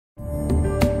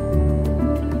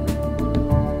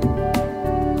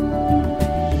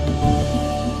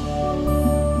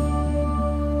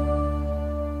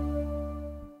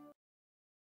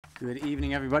Good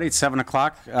evening, everybody. It's 7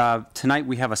 o'clock. Tonight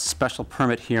we have a special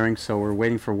permit hearing, so we're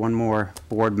waiting for one more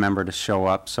board member to show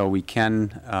up so we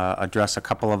can address a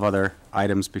couple of other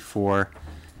items before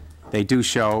they do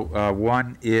show.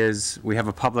 One is we have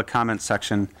a public comment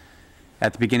section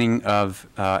at the beginning of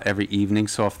every evening,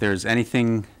 so if there's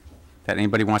anything that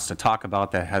anybody wants to talk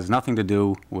about that has nothing to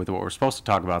do with what we're supposed to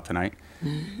talk about tonight,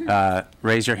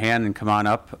 raise your hand and come on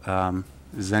up.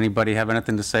 Does anybody have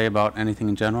anything to say about anything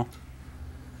in general?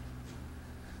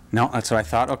 No, that's what I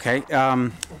thought. Okay.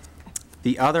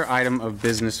 The other item of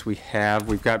business we've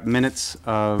got minutes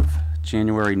of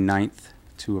January 9th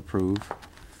to approve.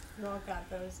 You all got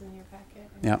those in your packet?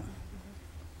 Yep.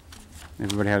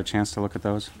 Everybody had a chance to look at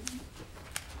those?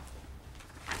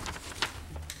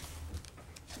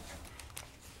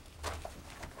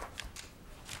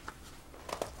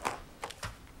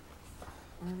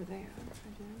 Over there.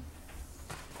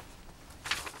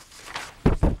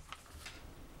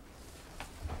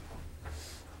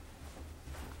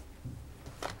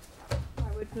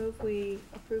 I would move we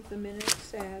approve the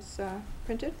minutes as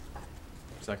printed.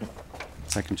 Second.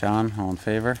 Second, John. All in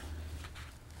favor?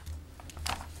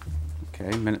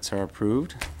 Okay, minutes are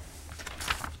approved.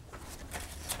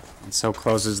 And so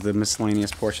closes the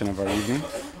miscellaneous portion of our evening.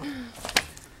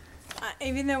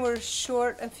 Even though we're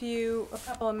short a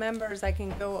couple of members, I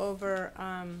can go over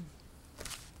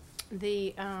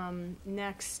the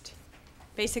next,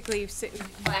 basically,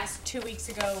 last 2 weeks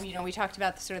ago, we talked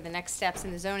about the next steps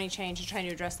in the zoning change and trying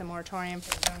to address the moratorium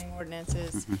for the zoning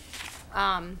ordinances.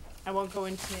 I won't go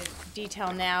into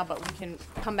detail now, but we can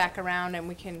come back around and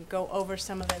we can go over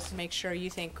some of this to make sure you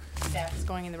think staff is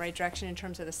going in the right direction in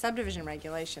terms of the subdivision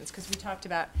regulations, because we talked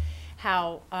about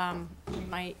how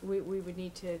we would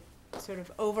need to sort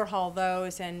of overhaul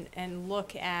those and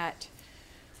look at,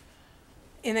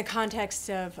 in the context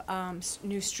of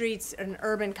new streets, an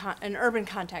urban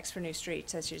context for new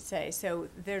streets, I should say. So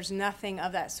there's nothing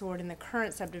of that sort in the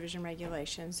current subdivision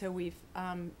regulation. So we've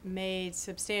made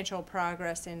substantial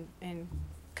progress in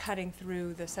cutting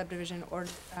through the subdivision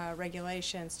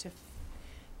regulations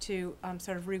to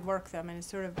sort of rework them, and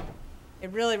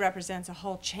it really represents a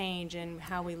whole change in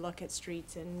how we look at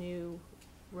streets and new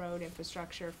road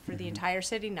infrastructure for the entire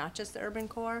city, not just the urban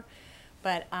core.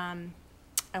 But I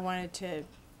wanted to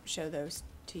show those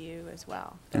to you as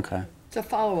well. Okay. It's a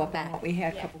follow-up on what we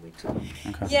had a couple weeks ago.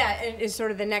 Okay. Yeah, it's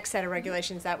sort of the next set of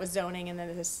regulations. That was zoning, and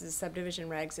then this is subdivision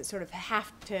regs that sort of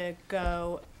have to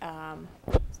go,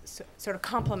 sort of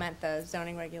complement the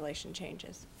zoning regulation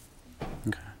changes.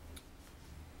 Okay.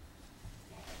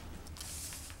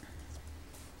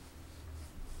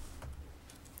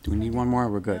 Do we need one more?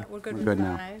 We're good. We're good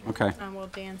now. with 5. Okay. Well,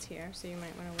 Dan's here, so you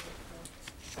might want to wait.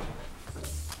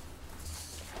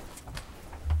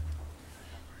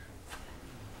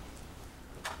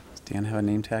 Does Dan have a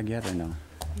name tag yet or no?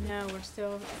 No, it's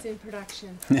in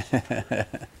production.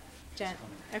 Jen,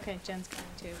 okay, Jen's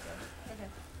coming too. But, okay.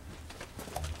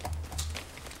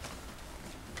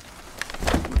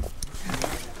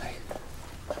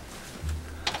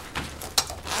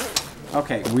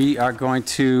 Okay, we are going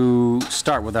to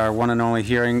start with our one and only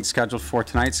hearing scheduled for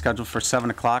tonight, scheduled for 7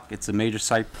 o'clock. It's a major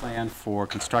site plan for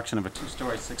construction of a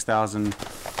 2-story, 6,000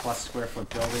 plus square foot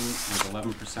building with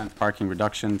 11% parking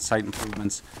reduction, site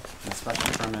improvements, and a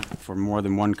special permit for more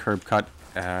than one curb cut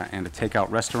and a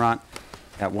takeout restaurant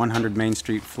at 100 Main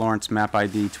Street, Florence, map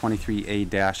ID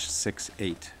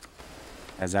 23A-68,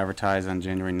 as advertised on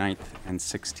January 9th and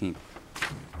 16th.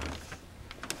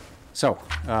 So,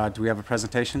 do we have a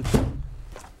presentation?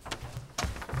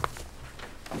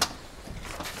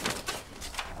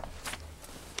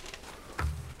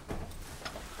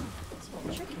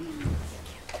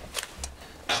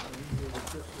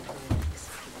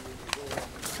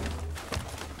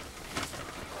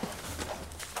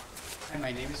 Hi,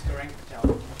 my name is Karan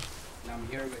Patel, and I'm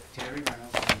here with Terry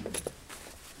Reynolds,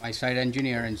 my site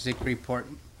engineer, and Zick Report,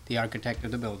 the architect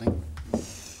of the building.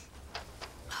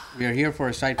 We are here for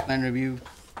a site plan review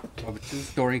of a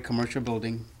 2-story commercial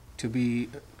building to be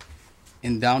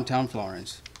in downtown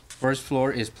Florence. First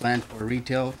floor is planned for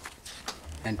retail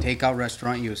and takeout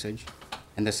restaurant usage,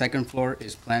 and the second floor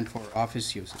is planned for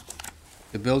office usage.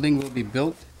 The building will be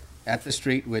built at the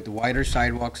street with wider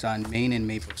sidewalks on Main and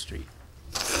Maple Street.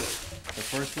 The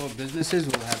first floor businesses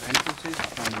will have entrances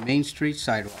from the Main Street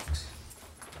sidewalks.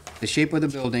 The shape of the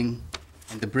building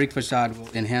and the brick facade will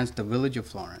enhance the village of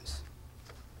Florence.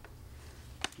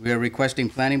 We are requesting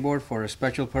planning board for a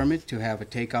special permit to have a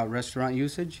takeout restaurant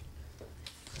usage.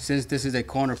 Since this is a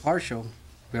corner partial,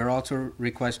 we are also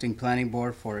requesting planning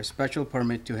board for a special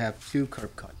permit to have 2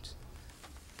 curb cuts.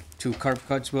 Two curb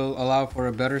cuts will allow for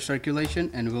a better circulation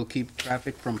and will keep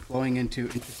traffic from flowing into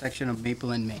intersection of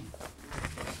Maple and Main.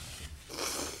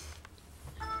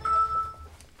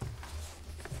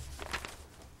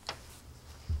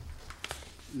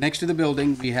 Next to the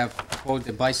building, we have proposed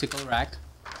a bicycle rack,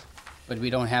 but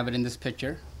we don't have it in this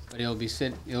picture. But it'll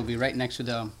be right next to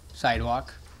the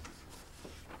sidewalk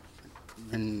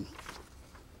and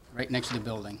right next to the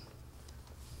building.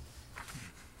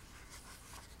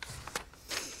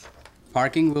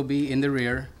 Parking will be in the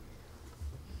rear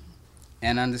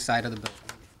and on the side of the building.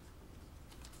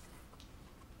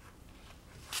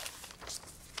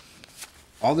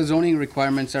 All the zoning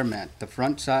requirements are met, the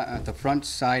front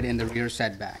side and the rear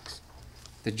setbacks.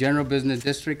 The general business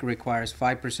district requires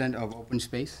 5% of open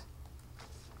space,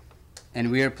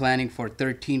 and we are planning for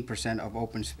 13% of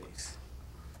open space.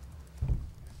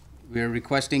 We are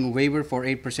requesting waiver for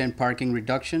 8% parking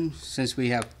reduction since we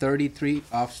have 33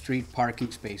 off-street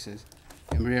parking spaces,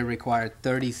 and we are required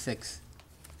 36.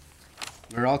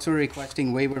 We're also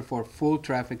requesting waiver for full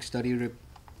traffic study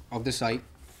of the site,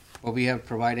 but we have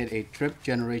provided a trip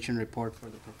generation report for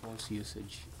the proposed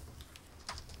usage.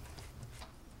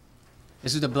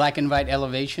 This is the black and white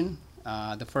elevation.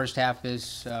 The first half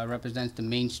represents the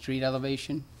Main Street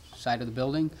elevation, side of the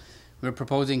building. We're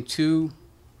proposing 2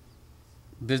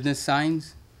 business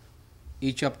signs,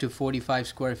 each up to 45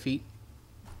 square feet,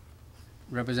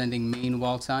 representing main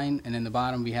wall sign, and in the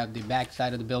bottom we have the back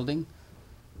side of the building.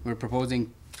 We're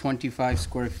proposing 25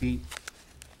 square feet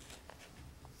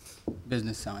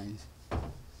business signs.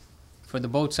 For the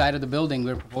both side of the building,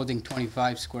 we're proposing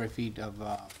 25 square feet of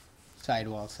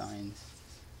sidewall signs.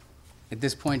 At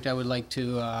this point, I would like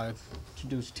to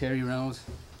introduce Terry Reynolds.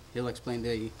 He'll explain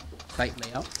the site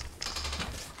layout.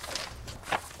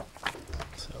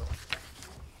 So,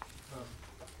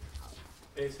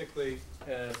 basically,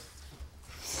 as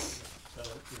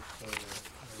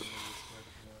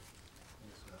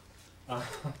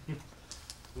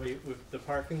the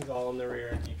parking's all in the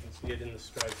rear. You can see it in the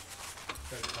striped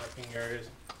parking areas.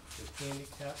 There's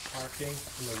handicap parking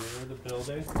in the rear of the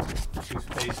building, 2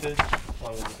 spaces,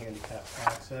 along with the handicap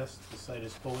access. The site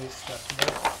is fully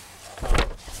accessible.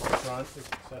 The front is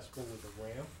accessible with a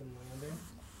ramp and landing.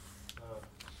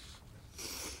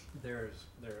 There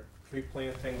are tree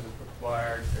plantings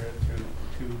required. There are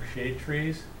 2 shade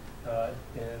trees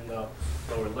in the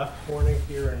lower left corner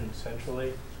here and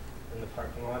centrally in the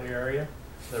parking lot area.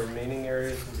 The remaining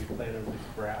areas will be planted with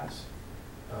grass.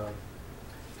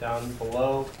 Down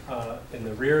below, in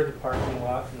the rear of the parking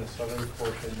lot, in the southern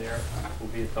portion there, will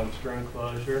be a dumpster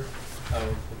enclosure.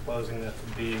 We're proposing that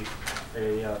to be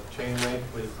a chain link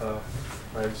with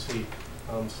privacy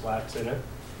slats in it.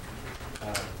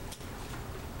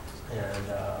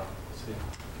 Let's see.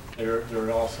 There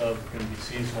are also going to be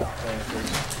seasonal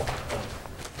planters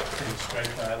in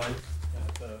Striped Island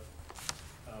at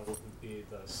what would be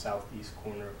the southeast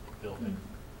corner of the building.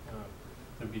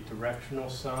 There'll be directional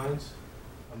signs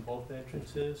on both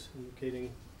entrances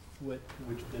indicating which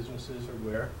businesses are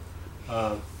where.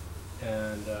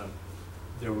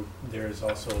 There is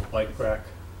also a bike rack.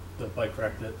 The bike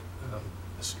rack that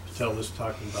Mr. Patel was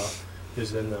talking about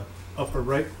is in the upper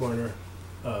right corner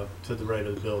to the right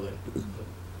of the building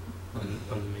on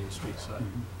the Main Street side.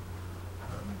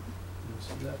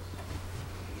 See that?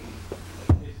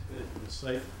 The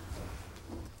site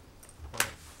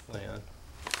plan.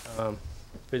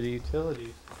 For the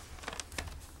utilities,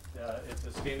 it's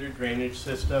a standard drainage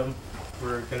system.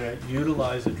 We're going to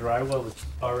utilize a dry well that's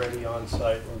already on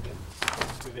site. We're going to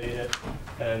excavate it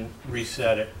and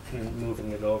reset it, and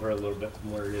moving it over a little bit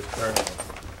from where it is currently.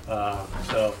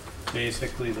 So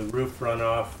basically the roof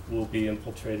runoff will be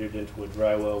infiltrated into a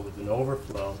dry well with an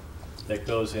overflow that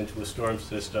goes into a storm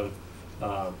system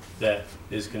that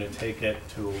is going to take it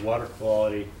to a water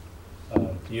quality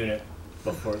unit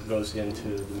before it goes into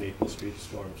the Maple Street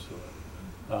storm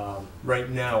sewer. Right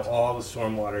now, all the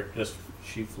stormwater just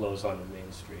sheet flows onto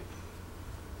Main Street.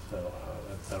 So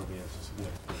that'll be a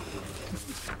significant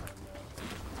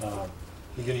improvement.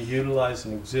 We're going to utilize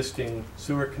an existing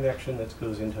sewer connection that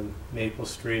goes into Maple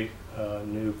Street, a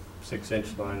new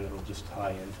 6-inch line that will just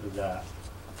tie into that.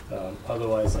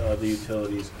 Otherwise, the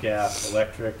utilities, gas,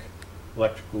 electric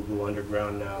will go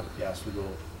underground now, gas will go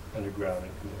underground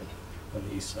and come in on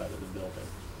the east side of the building.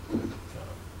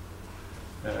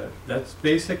 That's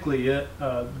basically it.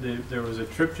 There was a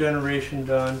trip generation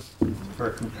done for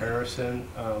comparison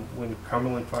when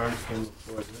Cumberland Farms came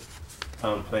before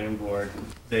the planning board.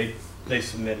 They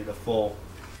submitted a full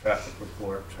traffic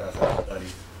report, traffic study.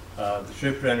 The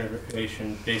trip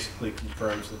generation basically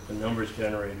confirms that the numbers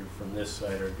generated from this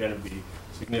site are going to be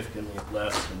significantly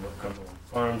less than what Cumberland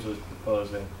Farms was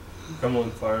proposing.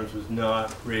 Cumberland Farms was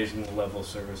not raising the level of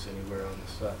service anywhere on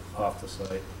the site, off the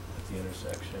site at the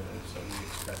intersection, and so we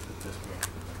expect that this will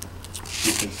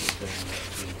be consistent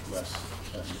and less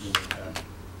impact.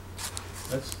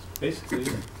 That's basically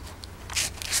it.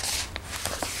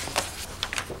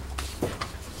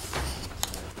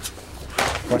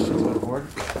 Questions on the board?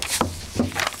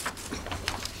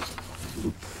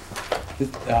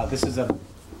 This is a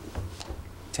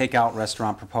takeout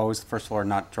restaurant proposed, first floor,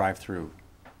 not drive-through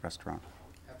restaurant.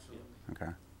 Absolutely.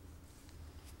 Okay.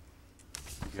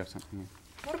 You have something?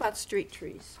 What about street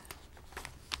trees?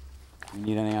 You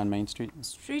need any on Main Street?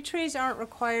 Street trees aren't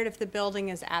required if the building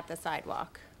is at the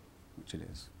sidewalk, Which it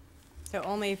is. so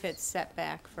only if it's set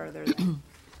back further than.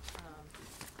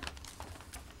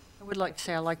 I would like to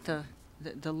say I like the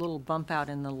little bump out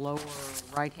in the lower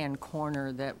right-hand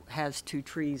corner that has 2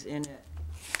 trees in it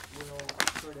will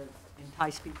sort of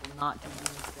entice people not to use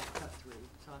that cut through.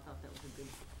 So I thought that was a good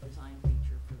design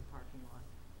feature for the parking lot.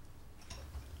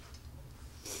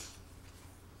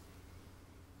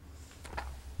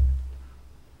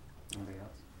 Anybody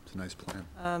else? It's a nice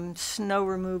plan. Snow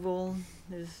removal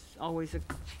is always a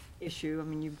issue. I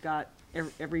mean, you've got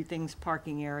everything's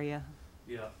parking area.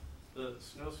 Yeah, the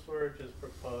snow storage is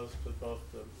proposed to both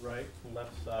the right and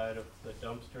left side of the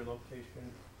dumpster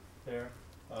location there.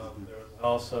 There's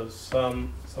also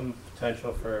some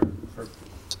potential for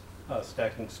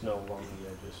stacking snow along the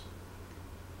edges.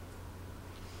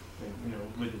 And, you know,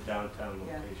 with the downtown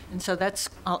location. And so that's,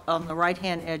 on the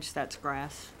right-hand edge, that's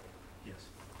grass. Yes.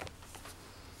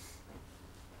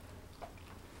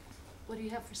 What do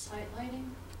you have for site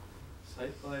lighting?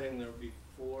 Site lighting, there will be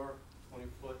 4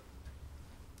 20-foot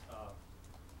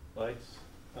lights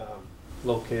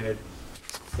located.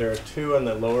 There are 2 on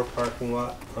the lower parking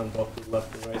lot on both the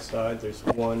left and right side. There's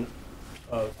one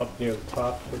up near the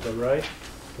top to the right,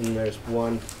 and there's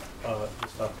one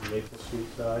just off the Maple Street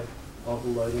side. All the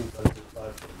lighting's under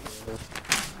 5-foot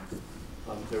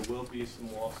candles. There will be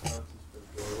some wall sconces for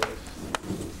doorways.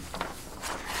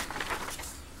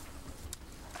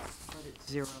 But it's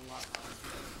 0 lot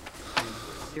line.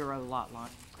 0 lot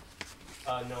line.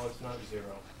 No, it's not 0.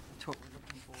 That's what we're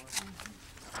looking for.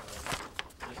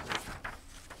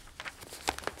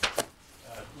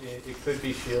 It could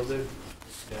be shielded,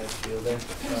 add shielding,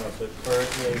 but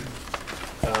currently,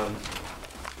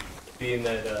 being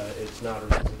that it's not a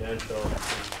residential,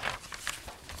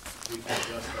 we can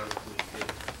adjust that if need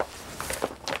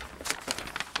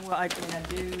be. Well, I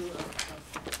do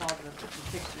saw the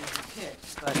pictures you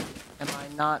picked, but am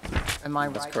I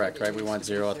right? That's correct, that it right? We needs want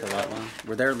to be 0 at the lot line.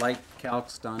 Were there light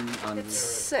calcs done on? It's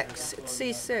 6, it's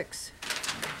C6.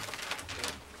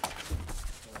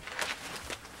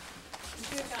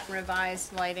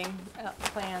 Revised lighting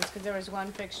plans, because there was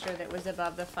one fixture that was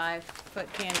above the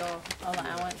 5-foot candle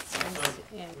allowance. So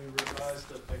we revised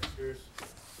the fixtures,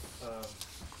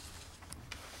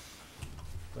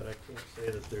 but I can't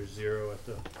say that there's 0 at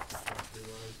the property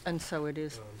line. And so it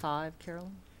is 5,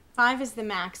 Carolyn? 5 is the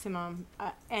maximum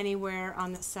anywhere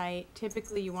on the site.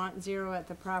 Typically, you want 0 at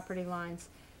the property lines.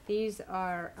 These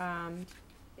are,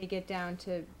 they get down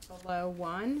to below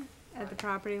 1 at the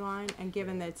property line, and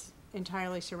given that it's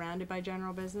entirely surrounded by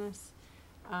general business,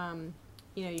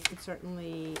 you know, you could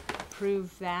certainly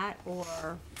approve that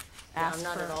or ask I'm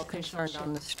not for at all additional concerned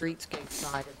on the streetscape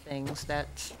side of things.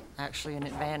 That's actually an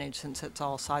advantage since it's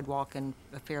all sidewalk in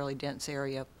a fairly dense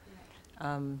area.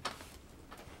 I'm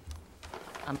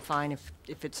fine if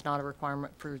it's not a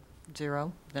requirement for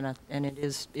 0, then and it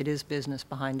is business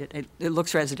behind it. It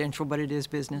looks residential, but it is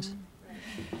business.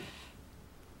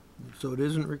 So it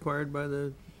isn't required by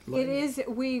the It lighting? is,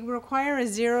 we require a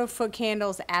 0-foot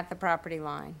candles at the property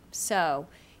line. So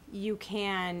you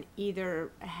can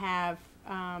either have,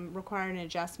 require an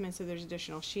adjustment so there's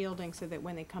additional shielding so that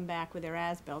when they come back with their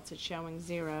as-built, it's showing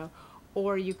 0.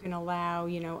 Or you can allow,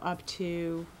 you know, up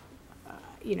to,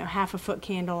 you know, 1/2-foot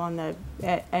candle on the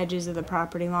edges of the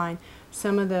property line.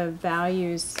 Some of the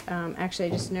values, actually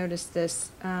I just noticed this,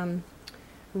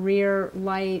 rear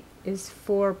light is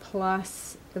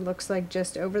 4+. It looks like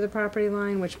just over the property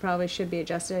line, which probably should be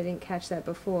adjusted. I didn't catch that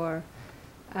before.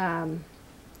 But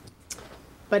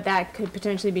that could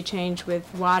potentially be changed with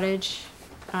wattage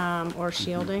or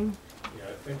shielding. Yeah,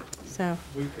 I think So,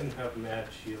 we can have match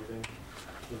shielding.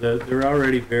 They're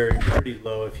already pretty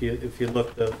low. If you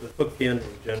look, the foot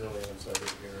candles generally on site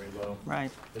are very low.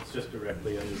 Right. It's just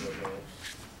directly under the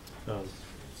lamps.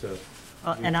 So.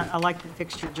 And I like the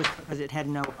fixture just because it had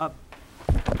no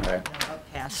Right.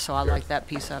 upcast, so I like that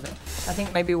piece of it. I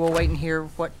think maybe we'll wait and hear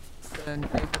what the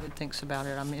neighborhood thinks about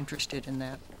it. I'm interested in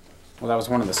that. Well, that was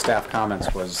one of the staff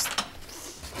comments was,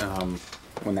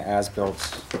 when the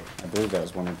as-built, I believe that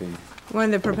was one of the, One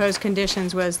of the proposed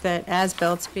conditions was that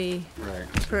as-built be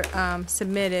right.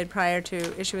 submitted prior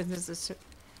to issuance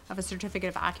of a certificate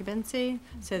of occupancy,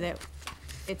 so that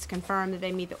it's confirmed that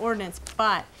they meet the ordinance.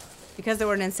 But because the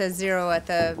ordinance says 0 at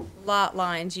the lot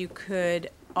lines, you could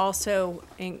also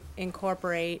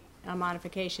incorporate a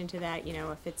modification to that, you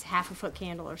know, if it's half a foot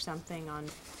candle or something on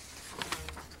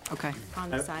Okay.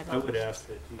 the I sidewalk. would ask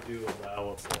that you do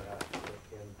allow up to half a foot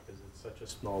candle, because it's such a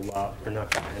small lot, we're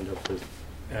not gonna end up with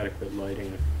adequate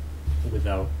lighting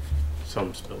without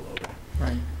some spillover,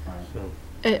 Right. so.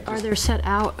 Are there set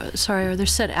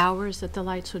hours that the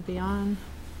lights would be on?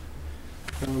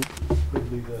 Could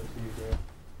leave that to you, Greg.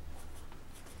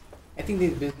 I think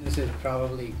these businesses are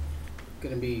probably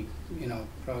gonna be, you know,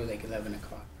 probably like 11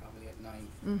 o'clock, probably at night.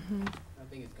 Mm-hmm. I don't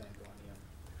think it's gonna go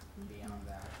any beyond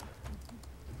that.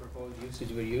 The proposed usage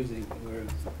we're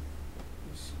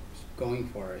going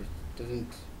for, it doesn't,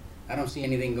 I don't see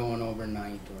anything going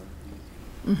overnight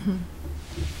or anything. Mm-hmm.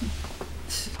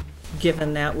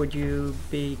 Given that, would you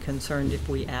be concerned if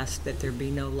we asked that there be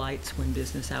no lights when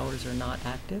business hours are not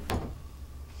active?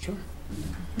 Sure.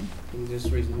 I think this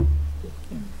reasonable.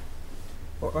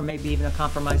 Or maybe even a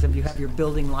compromise of you have your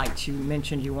building lights, you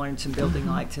mentioned you wanted some building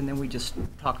lights, and then we just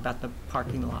talk about the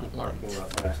parking lot Parking lights.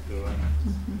 lot next to it.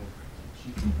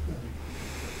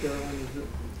 Caroline, is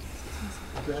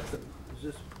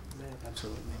this map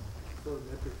Absolutely.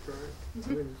 photometric current? I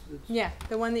mean, it's- Yeah,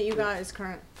 the one that you got is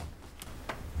current.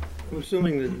 I'm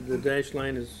assuming that the dash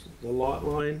line is the lot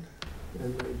line,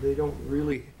 and they don't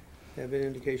really have an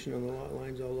indication on the lot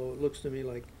lines, although it looks to me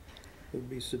like it would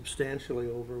be substantially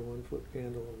over 1 foot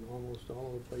candle in almost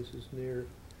all the places near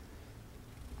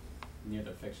Near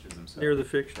the fixtures themselves. the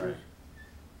fixtures.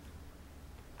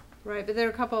 Right, but there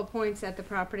are a couple of points at the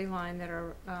property line that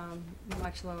are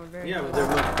much lower, very Yeah, low. but they're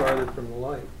much farther from the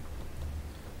light.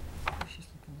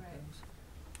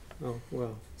 Oh,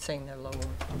 well, Saying they're lower.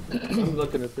 I'm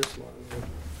looking at this lot,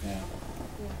 Yeah.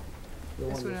 the This one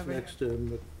one that's over here. next to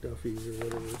McDuffie's or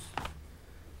whatever it is.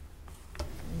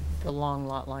 The long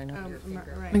lot line Oh, of your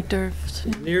finger. right. McDurf's.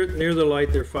 Near the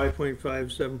light, they're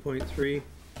 5.5, 7.3,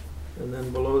 and then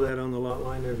below that on the lot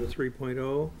line, there's a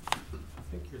 3.0, I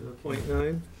think you're and a looking,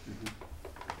 0.9,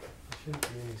 shouldn't be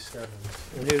any sevens.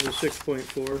 and here's a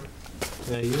 6.4.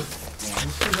 Yeah, you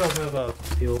still don't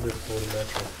have the older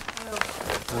photometric.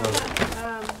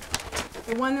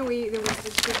 The one that was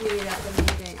distributed at the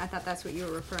meeting, I thought that's what you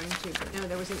were referring to, but no,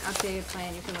 there was an updated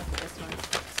plan, you can look at this one.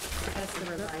 That's the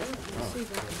revised.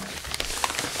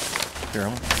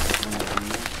 Carolyn?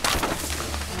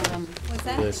 What's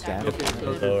that? This down.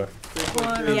 Lower.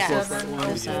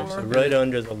 Yes. So right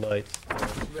under the lights. I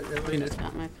mean,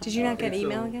 Did you not get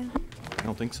email again? I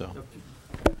don't think so.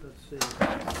 let's see.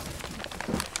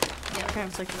 Yeah,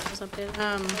 it's like it was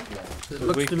updated. It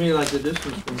looks to me like the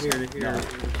distance from here to here is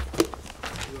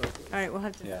All right, we'll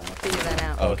have to Yeah. figure that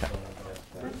out. Oh, okay.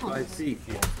 5 feet.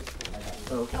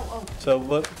 So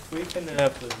what, we can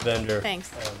have the vendor Thanks.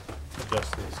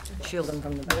 adjust these. Shield them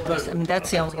from the buildings. I mean,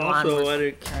 that's the only line Also,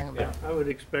 we're caring about. I would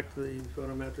expect the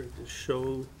photometric to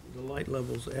show the light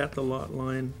levels at the lot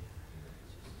line,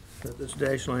 that this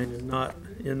dash line is not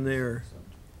in there.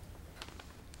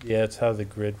 Yeah, it's how the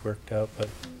grid worked out, but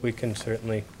we can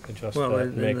certainly adjust Well, that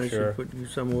and then I make sure. should put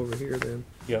some over here then.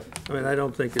 Yep. I mean, I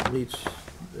don't think it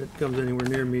comes anywhere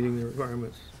near meeting the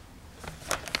requirements.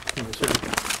 in the city.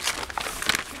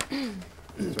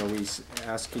 So are we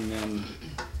asking them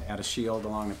to add a shield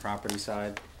along the property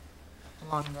side?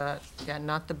 Along the, yeah,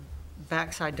 not the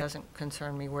backside doesn't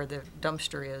concern me. Where the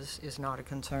dumpster is not a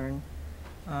concern.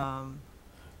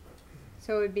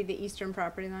 So it would be the eastern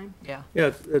property line? Yeah.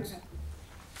 Yeah, it's,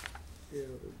 yeah,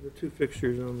 the two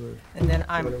fixtures on And then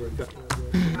the, I'm, whatever. cut-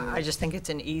 I just think it's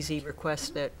an easy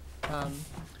request that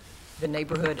the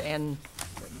neighborhood and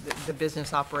the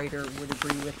business operator would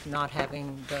agree with not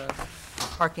having the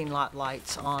parking lot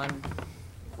lights on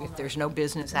if there's no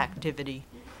business activity.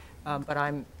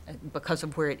 But because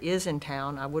of where it is in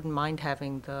town, I wouldn't mind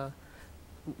having the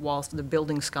walls, the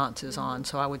building sconces on,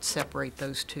 so I would separate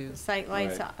those two. Site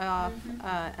lights Right. off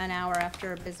an hour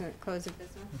after close of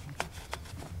business?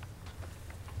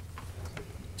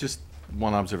 Just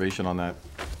one observation on that.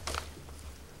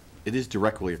 It is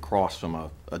directly across from a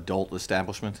adult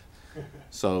establishment,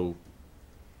 so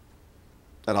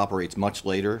that operates much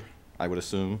later, I would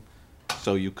assume.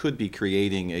 So you could be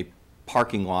creating a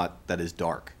parking lot that is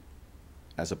dark,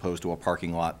 as opposed to a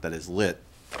parking lot that is lit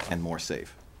and more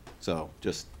safe. So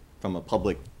just from a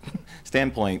public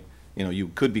standpoint, you know, you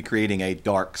could be creating a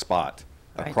dark spot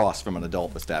Right. across from an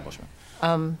adult establishment.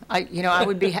 I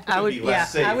would be, I would, be yeah,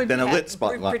 less I safe would. than a be lit ha-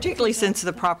 spotlight. Particularly since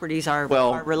the properties are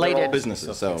Well, are they're all related.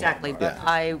 businesses, so. Exactly, but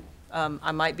yeah.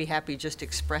 I might be happy just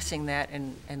expressing that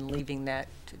and leaving that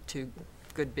to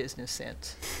good business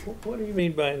sense. What do you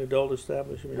mean by an adult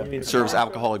establishment? You mean a Serves bar?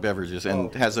 alcoholic beverages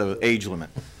and has an age limit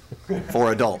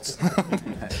for adults.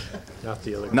 Not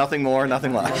the other. Nothing more,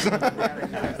 nothing less. We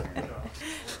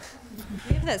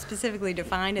have that specifically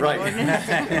defined in the Right.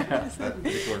 ordinance.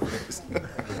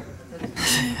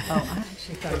 Oh, I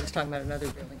actually thought he was talking about another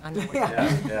building. I know what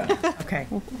Yeah. Okay.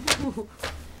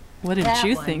 What did That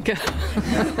you one. think?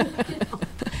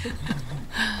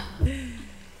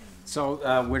 So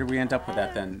where do we end up with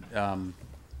that then?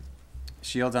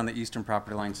 Shields on the eastern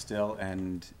property line still,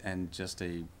 and just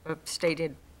a,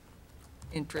 Stated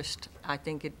interest, I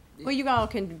think it. Well, you all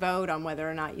can vote on whether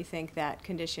or not you think that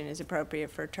condition is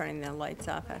appropriate for turning the lights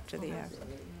off after the hour.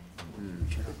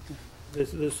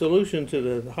 The solution to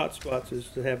the hotspots is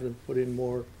to have them put in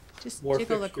more, Just More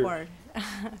jiggle the fixtures. cord.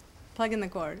 Plug in the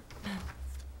cord.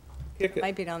 kick it.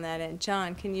 Might be on that end.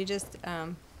 John, can you just,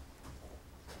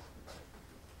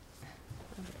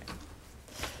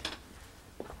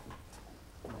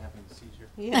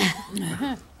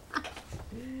 yeah.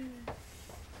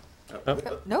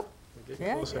 Nope. Get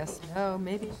Yeah, closer. yes, no,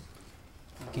 maybe. You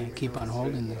can't keep on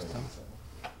holding this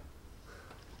though.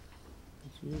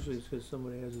 It's usually it's because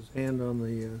somebody has his hand on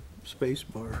the space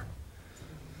bar.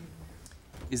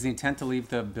 is the intent to leave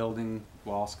the building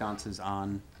wall sconces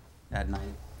on at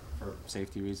night for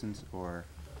safety reasons, or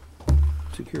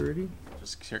Security?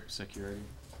 just security?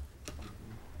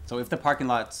 So if the parking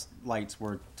lot's lights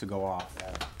were to go off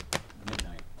at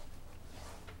midnight,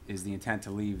 is the intent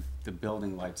to leave the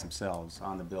building lights themselves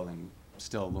on the building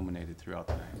still illuminated throughout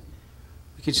the night?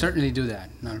 We could certainly do that,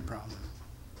 not a problem.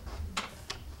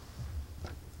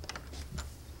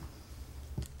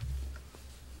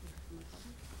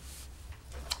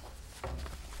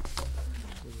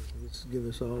 Let's give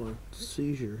us all a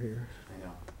seizure here. I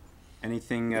know.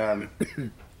 Anything else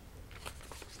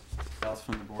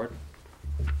from the board?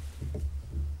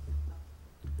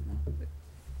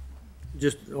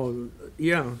 Just,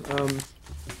 yeah,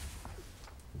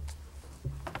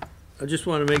 I just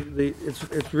want to make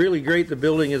it's really great the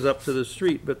building is up to the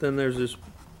street, but then there's this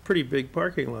pretty big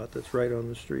parking lot that's right on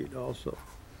the street also.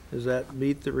 Does that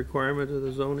meet the requirement of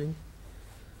the zoning?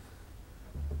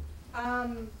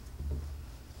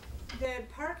 The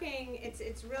parking,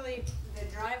 it's really, the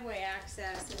driveway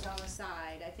access is on the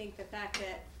side. I think the fact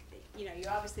that, you know, you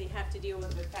obviously have to deal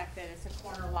with the fact that it's a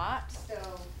corner lot, so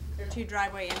there are two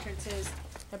driveway entrances.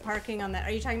 The parking on the,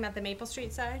 are you talking about the Maple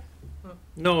Street side?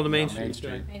 No, the Main No, Main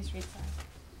Street. Street. Main Street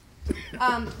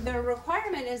side. The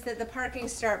requirement is that the parking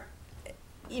start,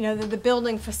 you know, the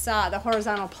building facade, the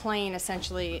horizontal plane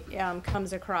essentially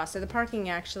comes across. So the parking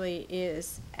actually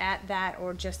is at that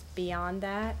or just beyond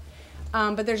that.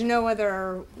 But there's no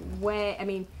other way, I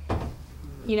mean,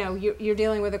 you know, you're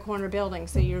dealing with a corner building,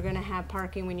 so you're gonna have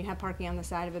parking. When you have parking on the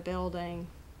side of a building,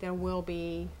 there will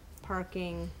be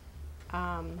parking,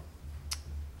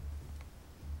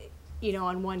 you know,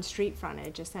 on one street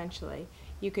frontage, essentially.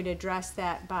 You could address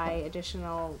that by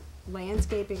additional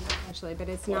landscaping, potentially, but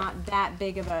it's not that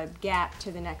big of a gap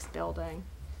to the next building.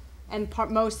 And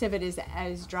most of it is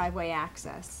as driveway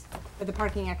access, but the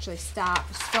parking actually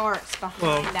starts behind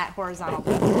Well- that horizontal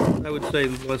plane. I would say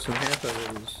less than half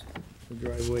of it is the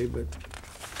driveway, but,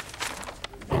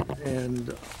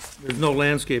 and there's no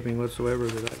landscaping whatsoever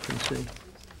that I can see.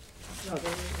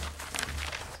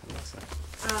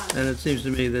 And it seems to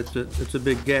me that it's a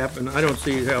big gap, and I don't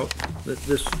see how that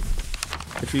this,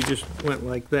 if you just went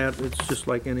like that, it's just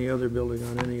like any other building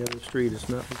on any other street. It's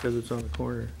not because it's on a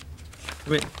corner. I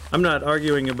mean, I'm not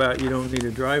arguing about you don't need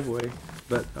a driveway,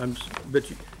 but but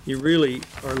you really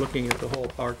are looking at the whole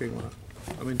parking lot.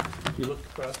 I mean, if you look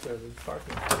across there, there's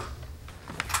parking.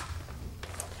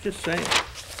 Just saying.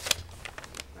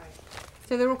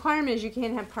 So the requirement is you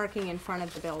can't have parking in front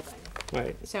of the building.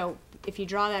 Right. So if you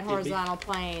draw that horizontal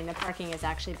plane, the parking is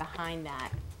actually behind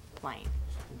that plane.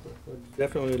 I'd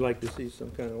definitely like to see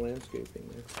some kind of landscaping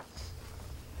there.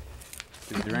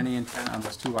 Is there any intent on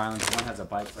those two islands? One has a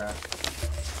bike rack,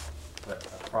 but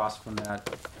across from that,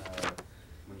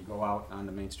 when you go out on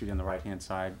the main street on the right-hand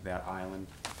side, that island,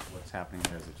 what's happening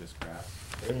there? Is it just grass?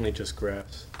 Only just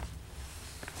grass.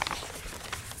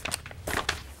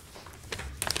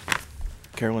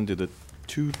 Carolyn, did the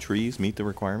 2 trees meet the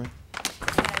requirement?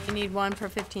 You need one per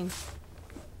 15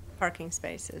 parking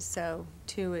spaces, so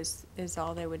 2 is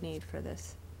all they would need for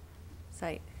this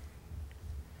site.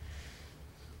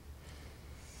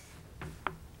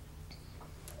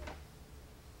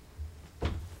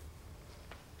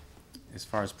 as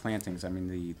far as plantings, I mean,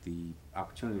 the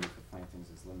opportunity for plantings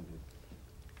is limited.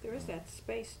 There is that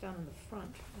space down in the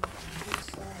front.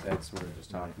 That's what we're just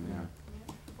talking, yeah.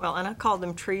 Well, and I called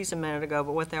them trees a minute ago,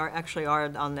 but what they actually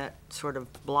are on that sort of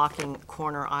blocking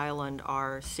corner island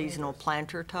are seasonal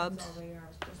planter tubs. That's all they are,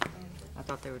 it's just planted. I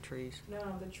thought they were trees. No,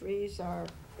 the trees are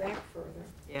back further.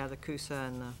 Yeah, the kusa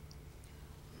and the,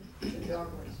 The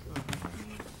dogwoods.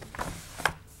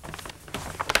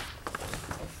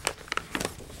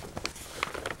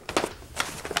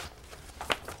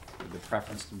 Would the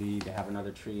preference to be to have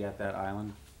another tree at that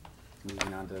island,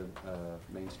 moving on to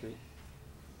Main Street?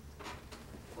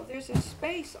 Well, there's a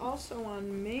space also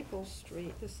on Maple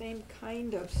Street, the same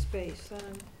kind of space,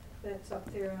 that's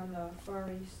up there on the far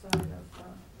east side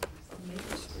of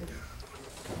Maple Street.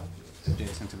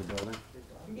 Adjacent to the building?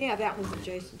 Yeah, that was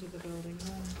adjacent to the building,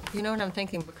 yeah. you know what I'm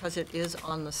thinking, because it is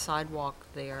on the sidewalk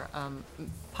there,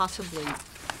 possibly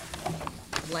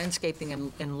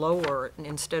landscaping and lower,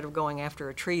 instead of going after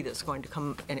a tree that's going to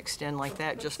come and extend like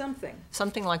that, But just something.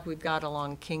 something like we've got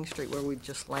along King Street where we've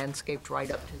just landscaped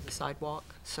right up to the sidewalk,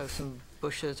 so some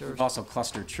bushes or. We've also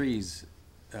clustered trees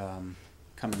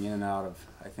coming in and out of,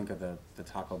 I think of the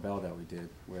Taco Bell that we did,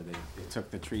 where they took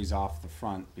the trees off the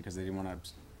front because they didn't want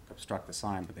to obstruct the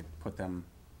sign, but they put them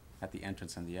at the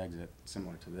entrance and the exit,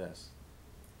 similar to this.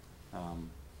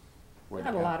 Where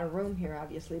Not they a have- lot of room here,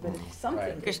 obviously, but it's something.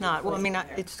 Right. There's not, well, I mean,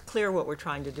 it's clear what we're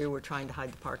trying to do. We're trying to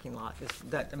hide the parking lot.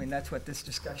 I mean, that's what this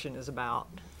discussion is about.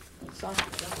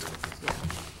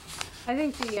 I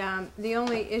think the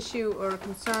only issue or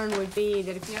concern would be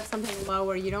that if you have something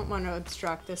lower, you don't want to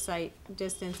obstruct the sight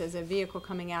distance as a vehicle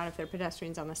coming out if there are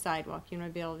pedestrians on the sidewalk. You want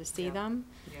to be able to see them.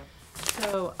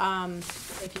 So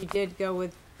if you did go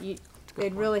with,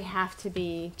 it'd really have to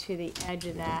be to the edge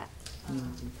of that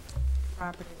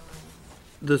property line.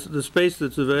 The space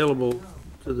that's available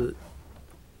to the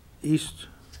east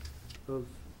of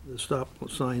the stop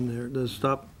sign there, the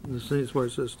place where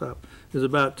it says stop, is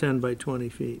about 10 by 20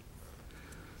 feet.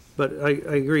 But I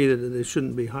agree that there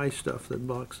shouldn't be high stuff that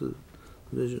blocks the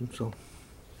vision, so.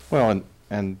 Well,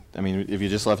 and, I mean, if you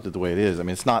just left it the way it is, I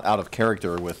mean, it's not out of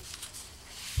character with,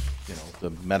 you know,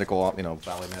 the medical, you know,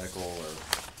 Valley Medical or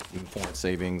even Florence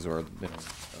Savings or, you know,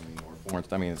 I mean, or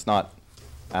Florence, I mean, it's not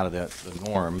out of the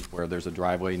norm where there's a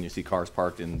driveway and you see cars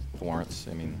parked in Florence.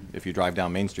 I mean, if you drive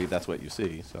down Main Street, that's what you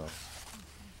see, so.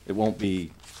 It won't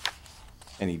be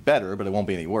any better, but it won't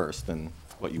be any worse than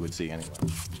what you would see anyway.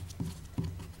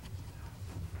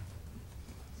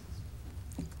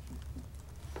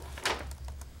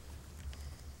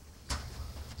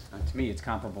 To me, it's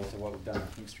comparable to what we've done on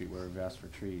King Street where we've asked for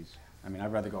trees. I mean,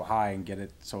 I'd rather go high and get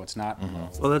it so it's not low.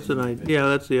 Well, that's an idea, yeah,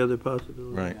 that's the other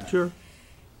possibility. Right. Sure.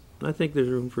 I think there's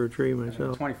room for a tree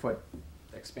myself. 20-foot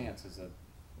expanse it's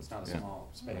not a Yeah. small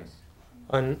space.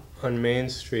 On Main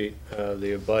Street,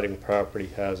 the abutting property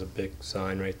has a big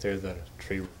sign right there that a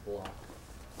tree would block.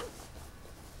 The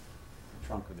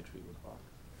trunk of the tree would block.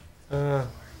 I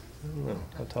don't know,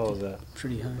 how tall is that?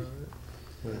 Pretty high.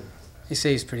 Yeah. They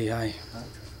say it's pretty high.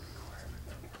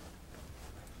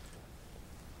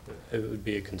 It would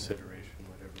be a consideration,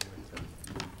 whatever you think.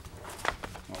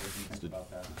 What would you think about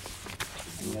that?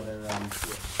 Any other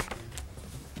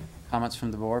comments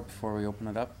from the board before we open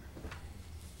it up?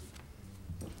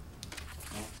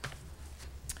 No?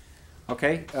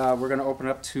 Okay, we're going to open it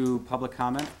up to public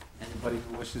comment. Anybody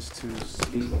who wishes to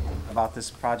speak about this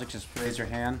project, just raise your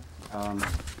hand. And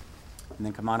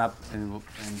then come on up and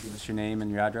give us your name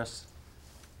and your address.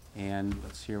 And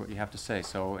let's hear what you have to say.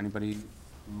 So anybody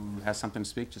who has something to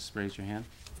speak, just raise your hand.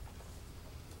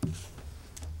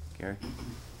 Gary?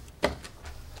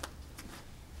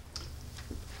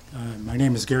 My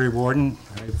name is Gary Warden.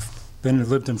 I've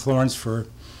lived in Florence for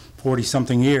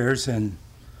 40-something years, and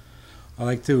I'd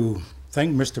like to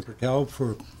thank Mr. Patel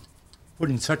for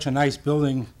putting such a nice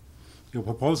building,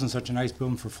 proposing such a nice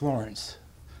building for Florence.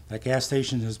 That gas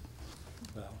station is,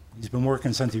 well, he's been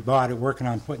working since he bought it, working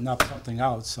on putting up something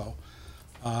else, so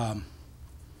I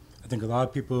think a lot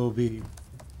of people will be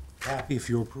happy if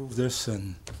you approve this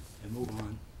and move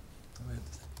on.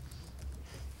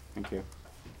 Thank you.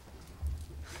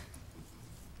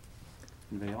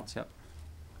 Anybody else? Yep.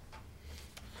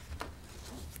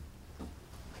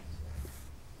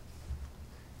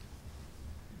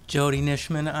 Jody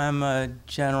Nishman. I'm a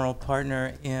general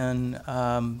partner in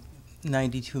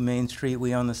 92 Main Street.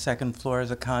 We own the second floor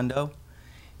as a condo,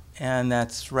 and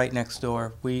that's right next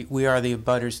door. We are the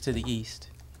abutters to the east,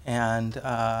 and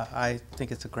I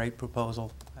think it's a great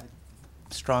proposal. I'm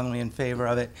strongly in favor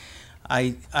of it.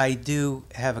 I do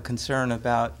have a concern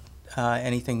about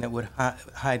anything that would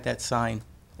hide that sign.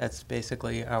 That's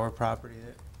basically our property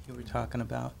that you were talking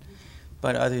about.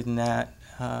 But other than that,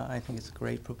 I think it's a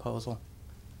great proposal.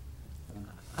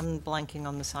 I'm blanking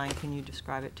on the sign. Can you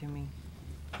describe it to me?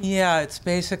 Yeah, it's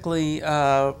basically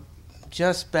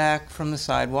just back from the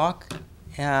sidewalk,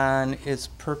 and it's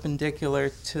perpendicular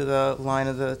to the line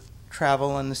of the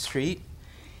travel on the street.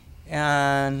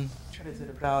 And what is it,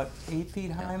 about 8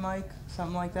 feet high, Mike?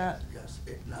 Something like that? Yes,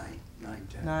 8, 9,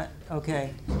 10. Not,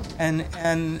 okay.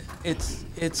 And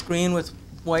it's green with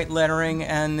white lettering,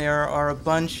 and there are a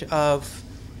bunch of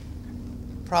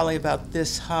probably about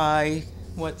this high,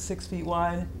 6 feet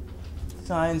wide,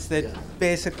 signs that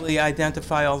basically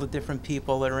identify all the different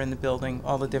people that are in the building,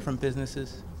 all the different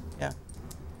businesses. Yeah.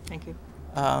 Thank you.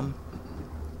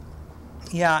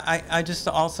 Yeah, I just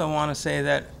also want to say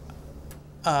that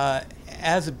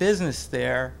as a business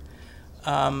there,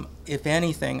 if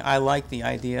anything, I like the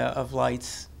idea of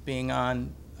lights being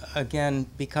on, again,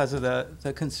 because of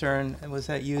the concern, was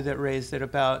that you that raised it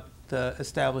about the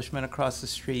establishment across the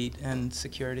street and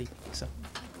security, so.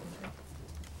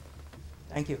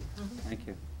 Thank you. Thank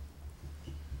you.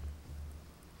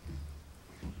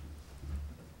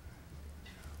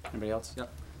 Anybody else? Yep.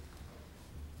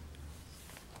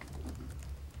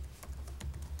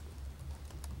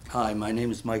 Hi, my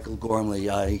name is Michael Gormley.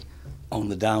 I own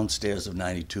the downstairs of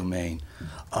 92 Main.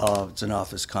 It's an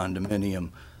office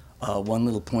condominium. One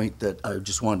little point that I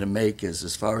just wanted to make is,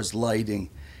 as far as lighting,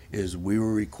 is we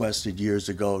were requested years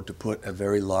ago to put a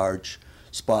very large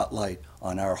spotlight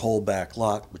on our whole back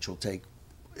lot, which will take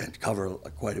and cover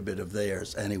quite a bit of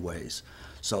theirs anyways.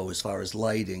 So as far as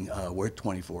lighting, we're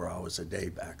 24 hours a day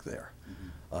back there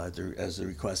as a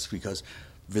request, because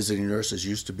visiting nurses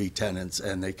used to be tenants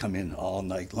and they come in all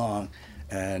night long,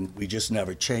 and we just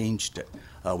never changed it.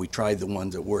 We tried the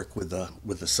ones that work with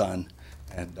the sun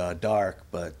and dark,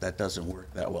 but that doesn't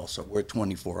work that well. So we're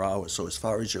 24 hours. So as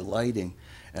far as your lighting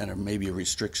and maybe a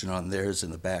restriction on theirs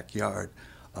in the backyard,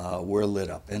 we're lit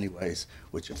up anyways,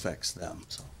 which affects them.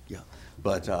 So yeah,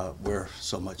 but we're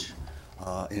so much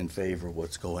in favor of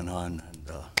what's going on,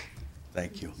 and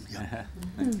thank you. Yeah.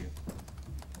 Thank you.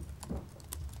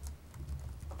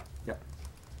 Yep.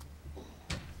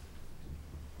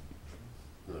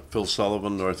 Phil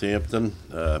Sullivan, Northampton.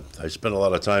 I spent a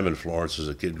lot of time in Florence as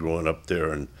a kid growing up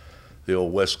there, and the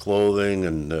old West Clothing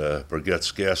and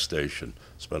Burgette's gas station.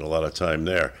 Spent a lot of time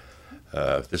there.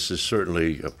 This is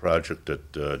certainly a project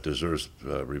that deserves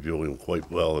reviewing quite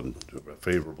well and a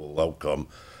favorable outcome.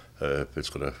 It's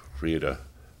going to create a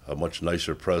much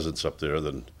nicer presence up there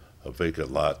than a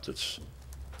vacant lot that's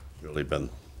really been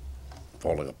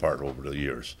falling apart over the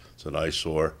years. It's an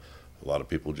eyesore. A lot of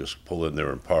people just pull in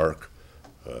there and park.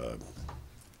 I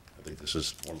think this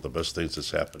is one of the best things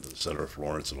that's happened to the center of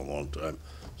Florence in a long time.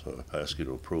 So I ask you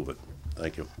to approve it.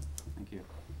 Thank you. Thank you.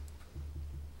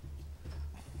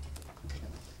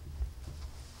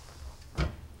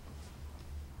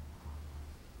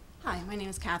 Hi, my name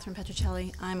is Catherine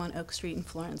Petrocelli. I'm on Oak Street in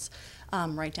Florence,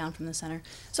 right down from the center.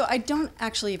 So I don't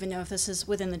actually even know if this is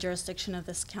within the jurisdiction of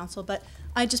this council, but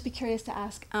I'd just be curious to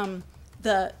ask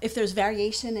if there's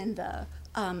variation in the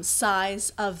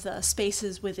size of the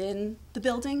spaces within the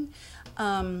building,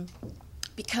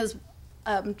 because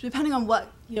depending on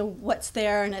what's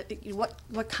there and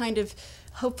what kind of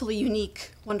hopefully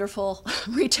unique, wonderful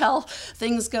retail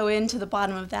things go into the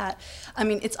bottom of that. I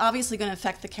mean, it's obviously going to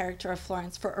affect the character of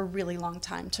Florence for a really long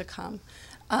time to come.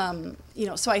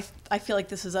 So I feel like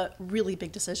this is a really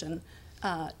big decision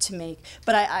to make.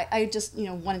 But I just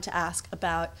wanted to ask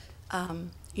about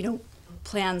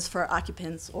plans for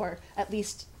occupants, or at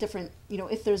least different,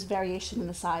 if there's variation in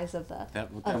the size of the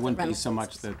That wouldn't be so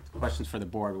much the questions for the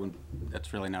board.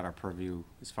 That's really not our purview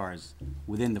as far as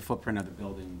within the footprint of the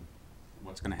building,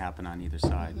 what's going to happen on either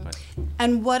side. Mm-hmm. But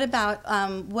and what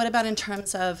about in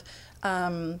terms of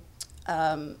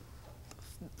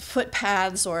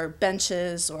footpaths or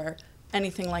benches or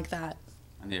anything like that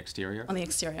on the exterior? On the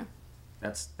exterior.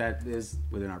 That is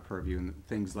within our purview, and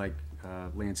things like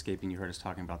landscaping, you heard us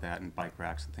talking about that, and bike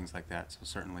racks and things like that. So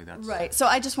certainly that's right. So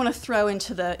I just want to throw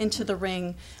into the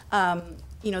ring,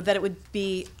 that it would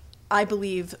be, I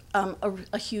believe,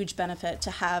 a huge benefit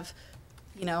to have,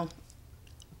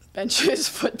 benches,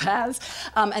 footpaths,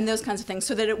 and those kinds of things,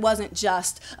 so that it wasn't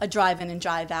just a drive-in and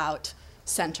drive-out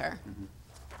center. Mm-hmm.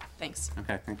 Thanks.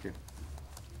 Okay. Thank you.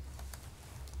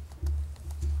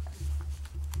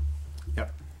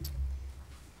 Yep.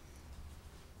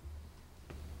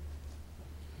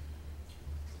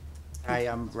 Hi,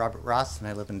 I'm Robert Ross, and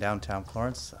I live in downtown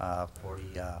Florence,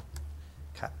 40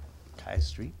 Kai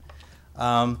Street.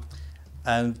 And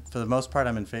for the most part,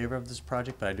 I'm in favor of this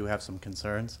project, but I do have some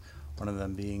concerns. One of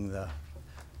them being the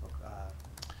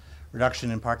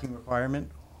reduction in parking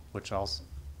requirement, which also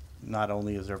not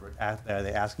only is are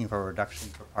they asking for a reduction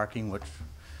for parking, which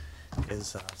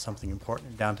is something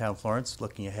important in downtown Florence.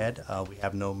 Looking ahead, we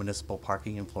have no municipal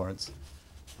parking in Florence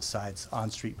besides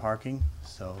on-street parking.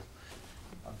 So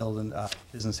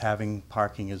business having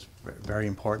parking is very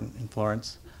important in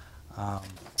Florence.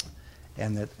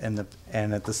 And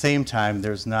at the same time,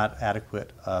 there's not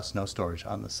adequate snow storage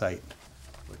on the site,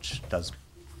 which does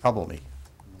trouble me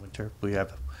in the winter.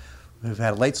 We've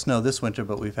had light snow this winter,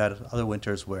 but we've had other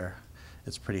winters where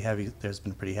it's pretty heavy. There's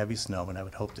been pretty heavy snow, and I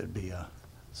would hope there'd be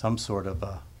some sort of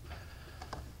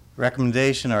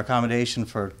recommendation or accommodation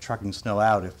for trucking snow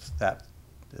out if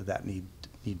that need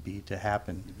be to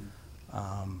happen.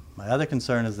 My other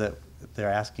concern is that they're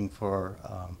asking for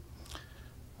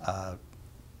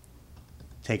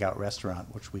takeout restaurant,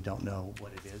 which we don't know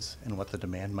what it is and what the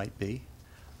demand might be,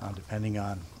 depending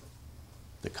on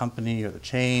the company or the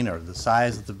chain or the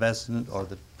size of the business or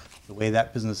the way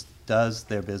that business does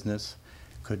their business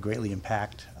could greatly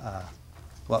impact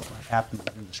what would happen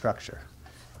within the structure.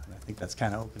 And I think that's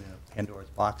kind of opening a Pandora's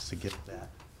box to give that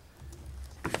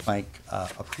blank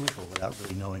approval without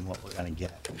really knowing what we're going to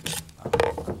get.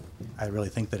 I really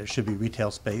think that it should be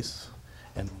retail space,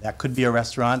 and that could be a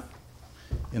restaurant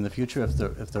in the future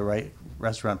if the right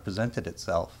restaurant presented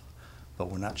itself, but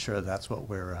we're not sure that's what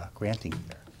we're granting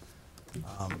here.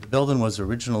 The building was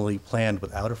originally planned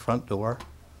without a front door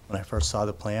when I first saw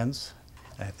the plans,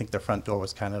 and I think the front door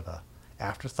was kind of a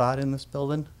afterthought in this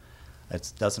building.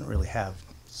 It doesn't really have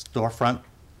storefront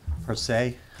per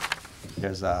se.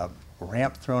 There's a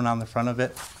ramp thrown on the front of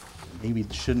it. Maybe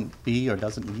it shouldn't be or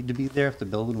doesn't need to be there if the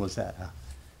building was at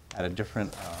a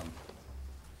different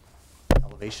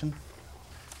elevation.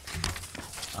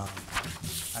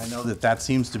 I know that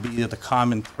seems to be the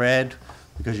common thread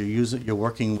because you're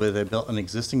working with an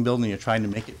existing building, you're trying to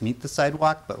make it meet the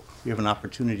sidewalk, but we have an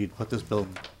opportunity to put this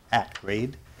building at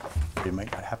grade. You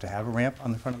might not have to have a ramp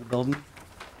on the front of the building,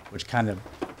 which kind of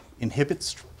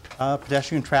inhibits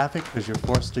pedestrian traffic because you're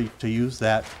forced to use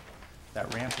that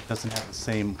ramp. It doesn't have the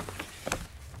same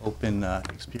open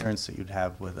experience that you'd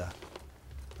have with a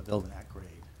building at grade.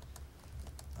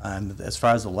 And as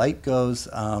far as the light goes,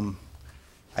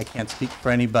 I can't speak for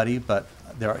anybody, but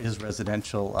there is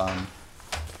residential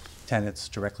tenants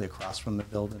directly across from the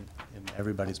building in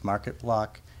everybody's market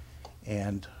block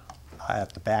and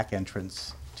at the back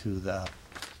entrance to the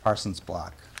Parsons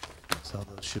block. So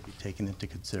those should be taken into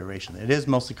consideration. It is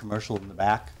mostly commercial in the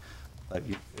back, but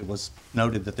it was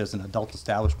noted that there's an adult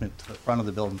establishment to the front of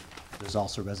the building. There's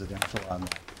also residential on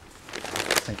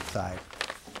the same side.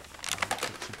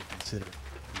 That should be considered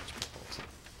in this proposal.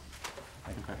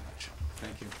 Thank you very much.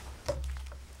 Thank you.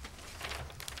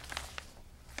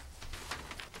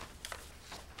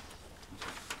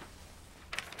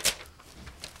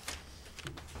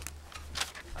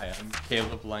 Hi, I'm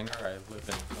Caleb Langer. I live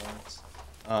in Florence.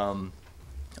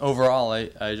 Overall,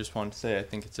 I just want to say I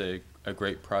think it's a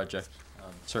great project,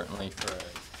 certainly for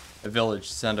a village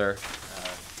center.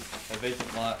 A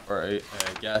vacant lot or a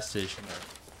gas station are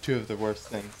two of the worst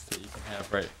things that you can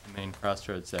have right at the main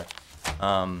crossroads there.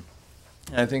 And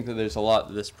I think that there's a lot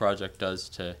that this project does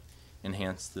to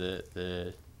enhance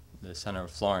the center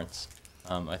of Florence.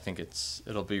 I think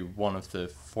it'll be one of the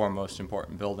four most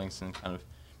important buildings in kind of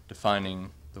defining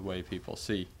the way people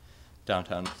see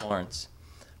downtown Florence.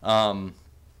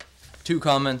 Two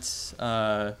comments,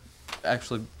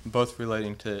 actually both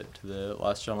relating to the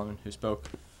last gentleman who spoke,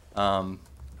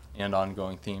 and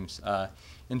ongoing themes.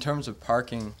 In terms of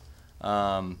parking,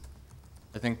 I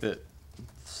think that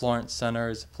Florence Center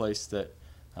is a place that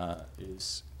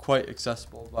is quite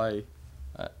accessible by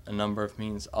a number of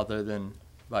means other than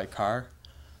by car.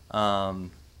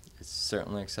 It's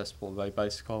certainly accessible by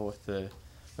bicycle with the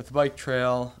bike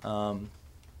trail,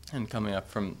 and coming up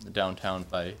from the downtown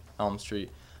by Elm Street,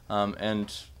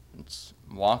 and it's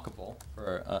walkable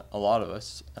for a lot of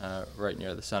us right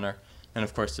near the center, and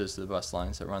of course there's the bus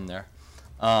lines that run there.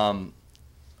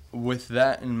 With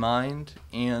that in mind,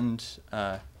 and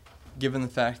given the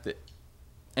fact that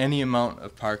any amount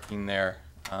of parking there,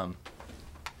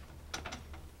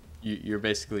 you're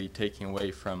basically taking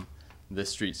away from the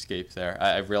streetscape there.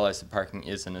 I realize that parking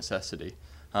is a necessity,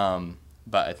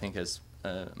 but I think as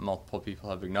multiple people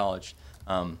have acknowledged,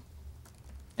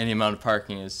 any amount of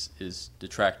parking is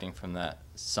detracting from that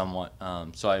somewhat.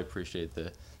 So I appreciate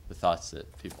the thoughts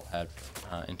that people had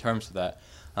in terms of that.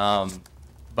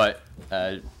 But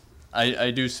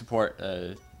I do support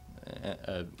a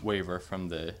waiver from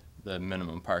the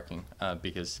minimum parking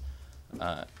because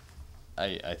I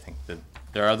think that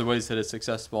there are other ways that it's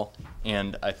accessible,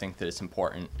 and I think that it's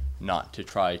important not to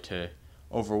try to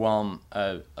overwhelm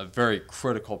a very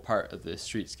critical part of the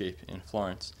streetscape in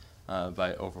Florence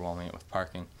by overwhelming it with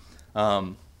parking.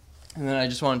 And then I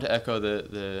just wanted to echo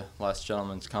the last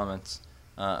gentleman's comments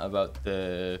about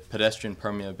the pedestrian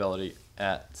permeability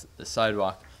at the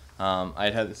sidewalk.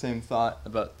 I'd had the same thought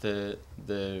about the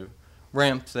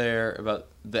ramp there, about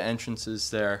the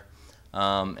entrances there,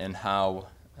 and how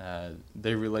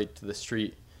they relate to the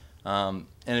street. And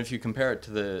if you compare it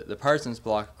to the Parsons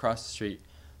block across the street,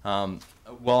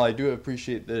 while I do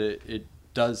appreciate that it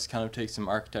does kind of take some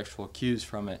architectural cues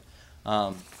from it,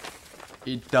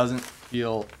 it doesn't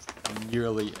feel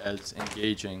nearly as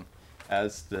engaging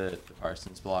as the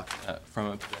Parsons block from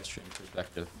a pedestrian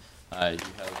perspective. You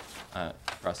have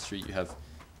across the street, you have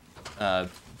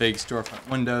big storefront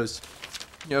windows.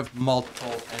 You have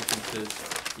multiple entrances,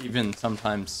 even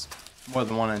sometimes more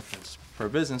than one entrance per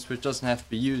business, which doesn't have to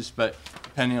be used, but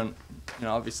depending on,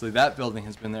 obviously that building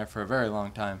has been there for a very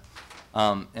long time.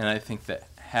 And I think that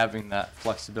having that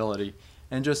flexibility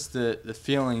and just the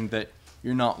feeling that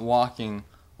you're not walking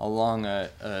along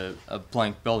a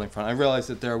blank building front. I realize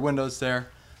that there are windows there,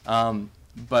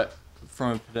 but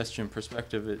from a pedestrian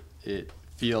perspective, it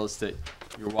feels that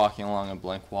you're walking along a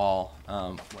blank wall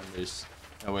when there's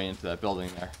no way into that building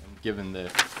there. And given the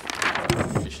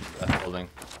location of that building,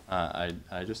 I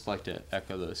just like to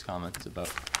echo those comments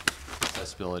about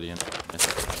accessibility and openness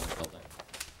of the building.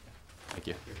 Thank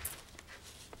you.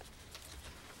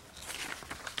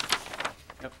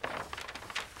 Yep.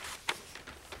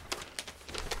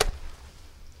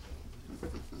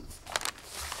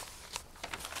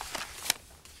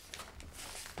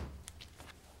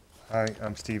 Hi,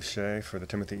 I'm Steve Shea for the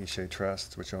Timothy E. Shea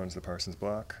Trust, which owns the Parsons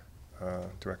block,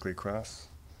 directly across.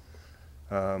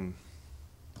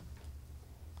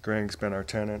 Greg's been our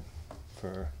tenant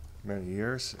for many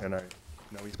years, and I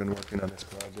know he's been working on this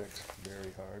project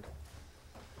very hard.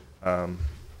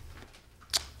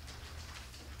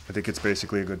 I think it's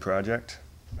basically a good project.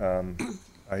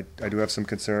 I do have some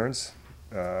concerns.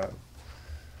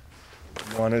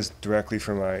 One is directly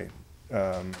for my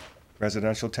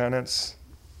residential tenants,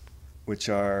 which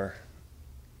are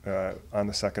on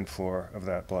the second floor of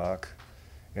that block,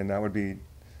 and that would be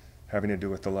having to do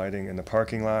with the lighting in the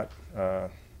parking lot.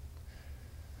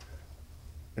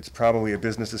 It's probably a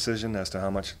business decision as to how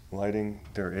much lighting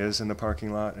there is in the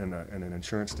parking lot, and an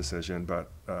insurance decision,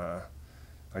 but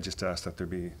I just ask that there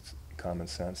be common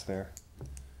sense there.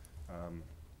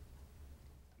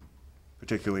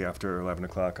 Particularly after 11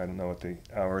 o'clock, I don't know what the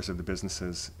hours of the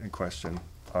businesses in question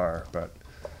are, but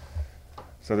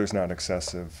so there's not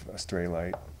excessive stray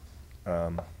light.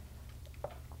 The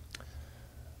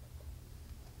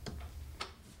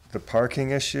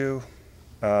parking issue,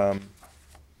 I'm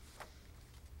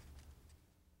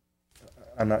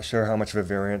not sure how much of a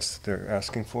variance they're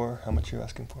asking for. How much are you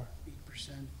asking for?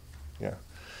 8%. Yeah.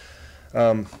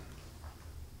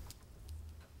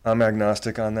 I'm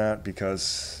agnostic on that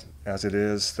because as it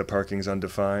is, the parking's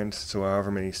undefined, so however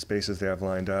many spaces they have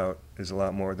lined out is a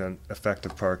lot more than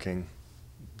effective parking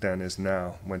than is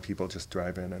now when people just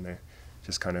drive in and they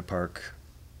just kind of park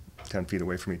 10 feet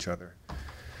away from each other.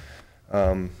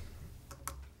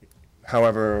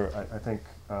 However, I think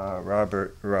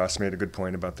Robert Ross made a good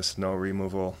point about the snow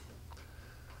removal.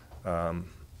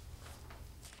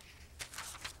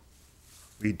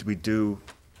 We do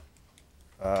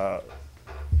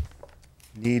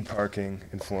need parking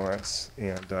in Florence,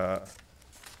 and I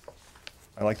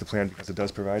like the plan because it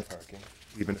does provide parking,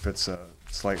 even if it's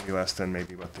slightly less than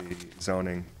maybe what the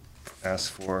zoning asks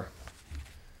for.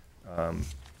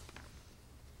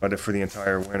 But if for the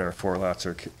entire winter 4 lots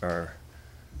are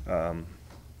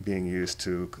being used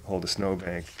to hold a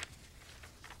snowbank,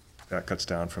 that cuts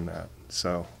down from that.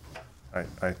 So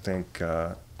I think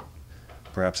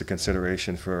perhaps a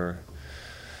consideration for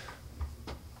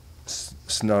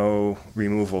snow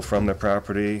removal from the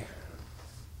property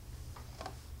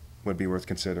would be worth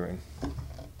considering.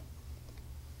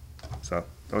 So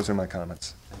those are my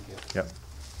comments. Thank you. Yep.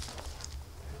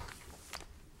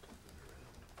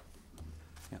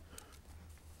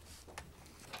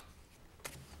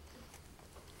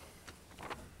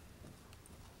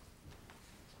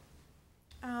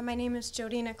 My name is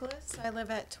Jody Nicholas. I live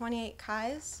at 28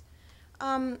 Kais.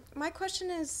 My question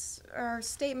is, or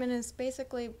statement is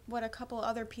basically what a couple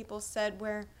other people said,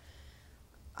 where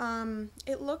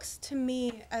it looks to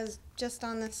me, as just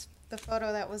on the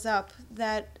photo that was up,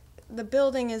 that the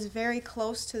building is very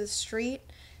close to the street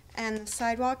and the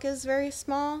sidewalk is very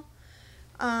small.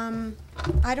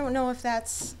 I don't know if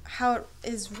that's how it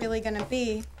is really going to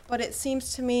be, but it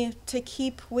seems to me to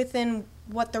keep within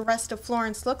what the rest of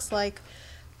Florence looks like.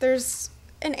 There's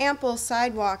an ample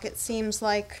sidewalk, it seems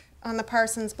like, on the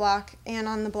Parsons block and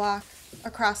on the block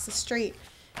across the street.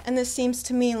 And this seems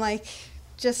to me like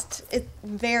just, it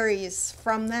varies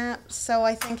from that. So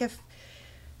I think if,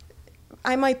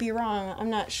 I might be wrong, I'm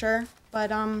not sure,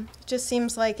 but it just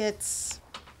seems like it's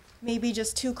maybe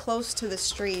just too close to the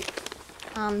street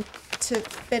to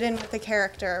fit in with the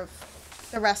character of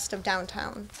the rest of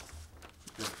downtown.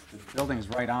 The building is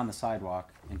right on the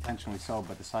sidewalk, intentionally so,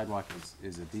 but the sidewalk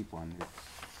is a deep one.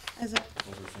 Is it?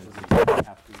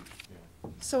 Half feet.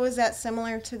 So is that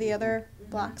similar to the other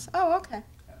blocks? Oh, okay.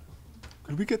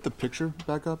 Could we get the picture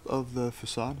back up of the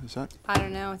facade? Is that? I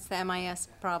don't know, it's the MIS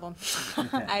problem.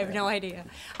 I have no idea.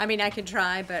 I mean, I could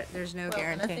try, but there's no And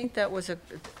guarantee. I think that was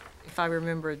if I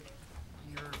remember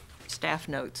your staff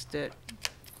notes, that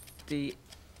the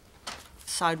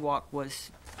sidewalk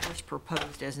was first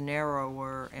proposed as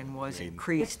narrower and was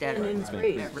increased at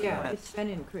Yeah, it's been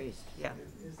increased. Yeah.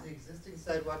 Is the existing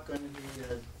sidewalk going to be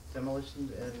demolished and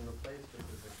replaced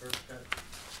with the curb cut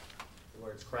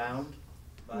where it's crowned?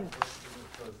 So is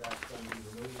that going to be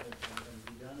removed and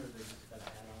redone, or they're just going to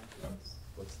add on to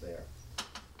what's there? It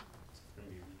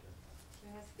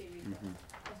has to be redone.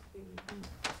 Has to be redone.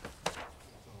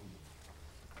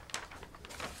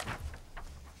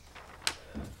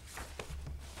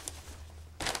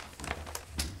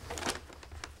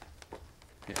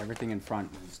 Okay, everything in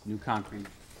front is new concrete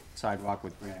sidewalk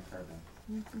with granite curbing.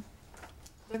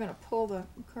 They're gonna pull the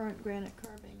current granite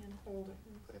curbing and hold it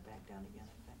and put it back down again, I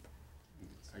think.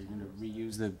 Are you going to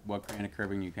reuse what granite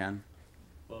curbing you can?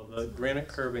 Well, the granite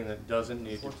curbing that doesn't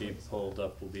need to be pulled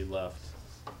up will be left.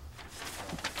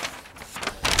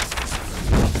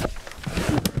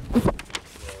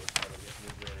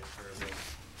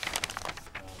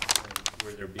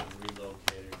 Where they're being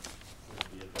relocated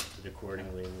will be adjusted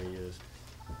accordingly and reused.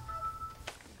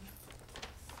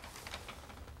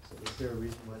 So is there a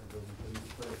reason why the building couldn't be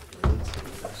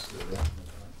put?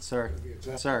 Sir,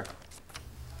 sir.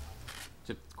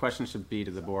 The question should be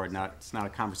to the board, not, it's not a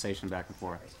conversation back and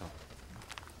forth, so.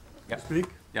 Yep. Speak?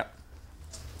 Yep.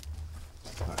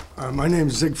 My name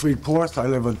is Siegfried Porth. I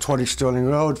live on 20 Sterling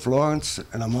Road, Florence,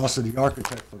 and I'm also the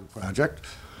architect for the project.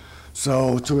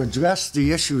 So to address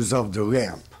the issues of the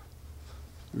ramp,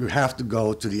 you have to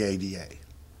go to the ADA.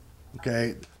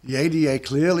 Okay? The ADA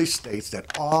clearly states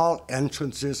that all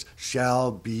entrances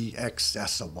shall be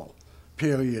accessible,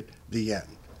 period, the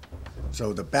end.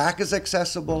 So the back is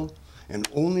accessible, and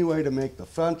the only way to make the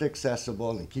front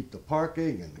accessible and keep the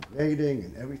parking and the grading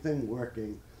and everything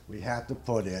working, we had to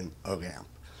put in a ramp.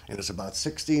 And it's about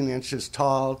 16 inches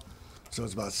tall, so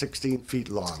it's about 16 feet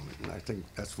long. And I think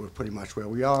that's pretty much where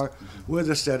we are with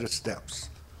a set of steps.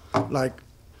 Like,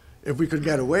 if we could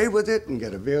get away with it and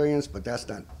get a variance, but that's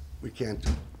not, we can't do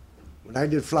it. When I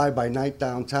did Fly By Night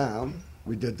downtown,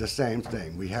 we did the same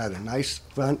thing. We had a nice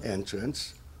front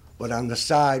entrance, but on the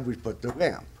side, we put the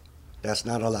ramp. That's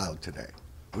not allowed today.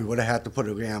 We would have had to put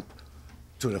a ramp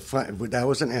to the front. If that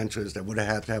was an entrance, that would have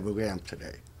had to have a ramp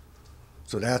today.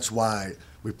 So that's why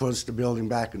we pushed the building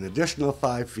back an additional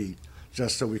 5 feet,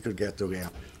 just so we could get the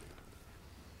ramp.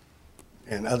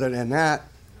 And other than that,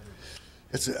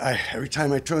 every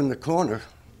time I turn the corner,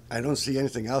 I don't see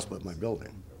anything else but my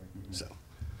building. So,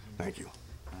 thank you.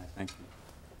 All right, thank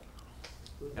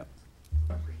you. Yep.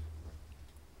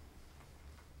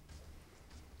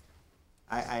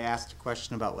 I asked a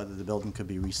question about whether the building could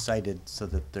be recited so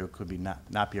that there could be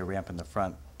not be a ramp in the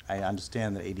front. I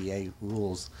understand that ADA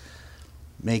rules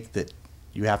make that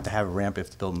you have to have a ramp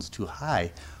if the building's too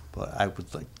high, but I would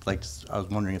I was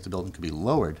wondering if the building could be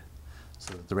lowered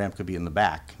so that the ramp could be in the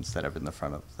back instead of in the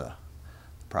front of the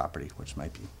property, which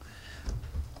might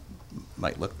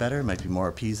look better, might be more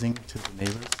appeasing to the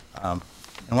neighbors. And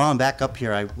while I'm back up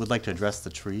here, I would like to address the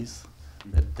trees.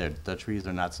 The trees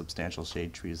are not substantial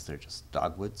shade trees; they're just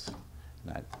dogwoods,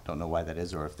 and I don't know why that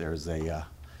is, or if there's a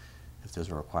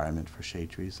requirement for shade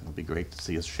trees. It would be great to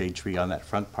see a shade tree on that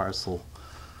front parcel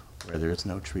where there is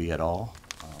no tree at all.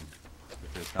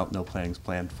 If there's no plantings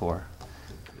planned for.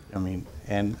 I mean,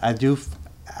 and I do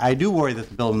worry that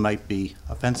the building might be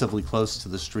offensively close to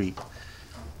the street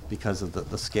because of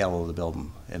the scale of the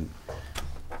building. And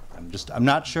I'm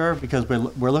not sure, because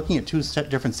we're looking at two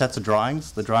different sets of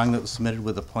drawings. The drawing that was submitted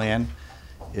with the plan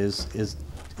is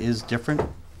different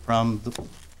from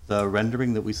the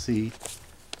rendering that we see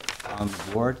on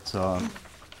the board. So I'm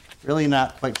really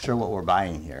not quite sure what we're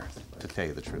buying here, to tell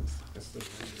you the truth.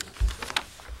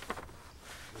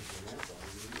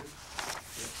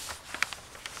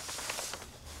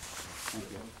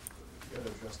 You gotta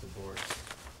address the board.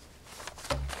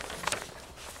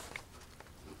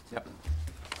 Yep.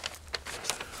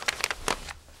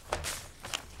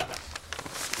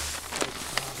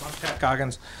 I'm Pat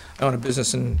Goggins. I own a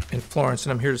business in Florence,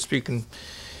 and I'm here to speak in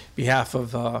behalf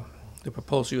of the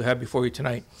proposal you have before you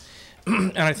tonight.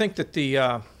 And I think that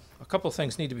a couple of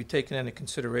things need to be taken into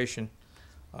consideration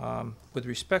with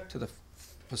respect to the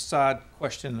facade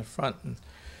question in the front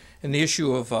and the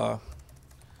issue of a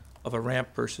ramp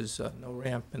versus no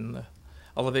ramp, and the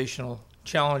elevational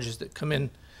challenges that come in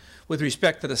with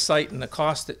respect to the site and the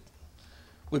cost that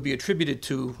would be attributed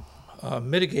to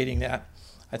mitigating that.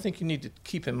 I think you need to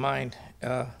keep in mind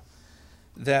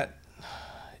that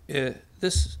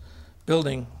this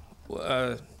building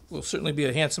will certainly be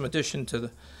a handsome addition to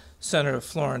the center of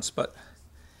Florence, but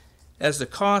as the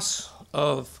costs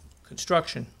of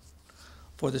construction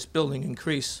for this building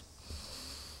increase,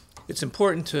 it's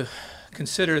important to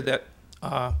consider that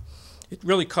it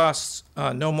really costs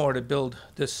no more to build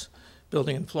this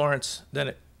building in Florence than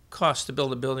it costs to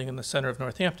build a building in the center of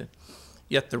Northampton.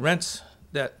 Yet the rents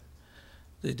that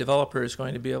the developer is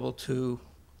going to be able to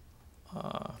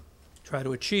try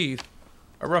to achieve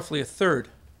are roughly a third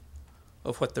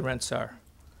of what the rents are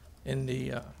in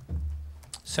the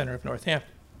center of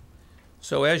Northampton.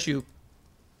 So as you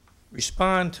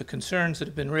respond to concerns that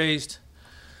have been raised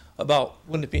about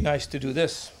wouldn't it be nice to do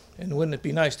this and wouldn't it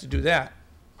be nice to do that,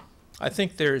 I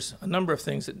think there's a number of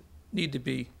things that need to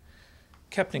be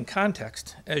kept in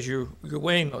context as you're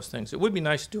weighing those things. It would be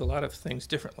nice to do a lot of things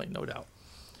differently, no doubt.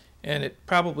 And it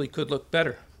probably could look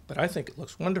better, but I think it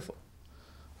looks wonderful.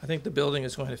 I think the building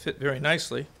is going to fit very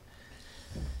nicely.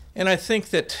 And I think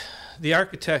that the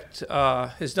architect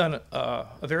has done a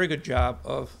very good job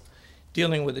of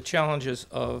dealing with the challenges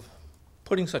of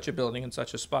putting such a building in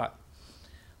such a spot.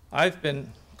 I've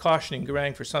been cautioning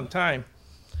Garang for some time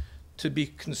to be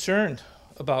concerned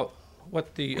about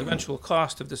what the eventual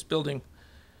cost of this building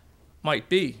might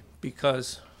be,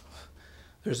 because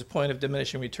there's a point of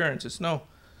diminishing returns.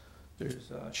 There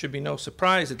should be no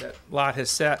surprise that that lot has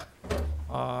sat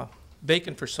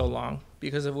vacant for so long,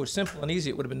 because if it was simple and easy,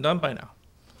 it would have been done by now.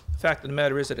 The fact of the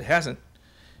matter is that it hasn't,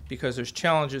 because there's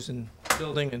challenges in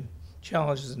building and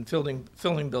challenges in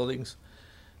filling buildings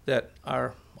that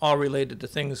are all related to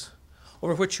things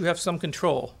over which you have some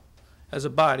control as a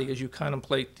body as you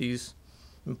contemplate these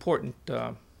important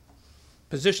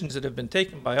positions that have been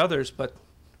taken by others, but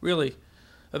really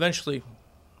eventually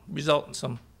result in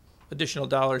some additional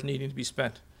dollars needing to be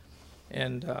spent.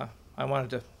 And I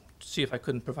wanted to see if I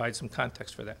couldn't provide some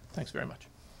context for that. Thanks very much.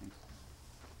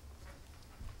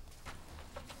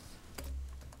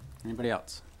 Anybody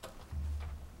else?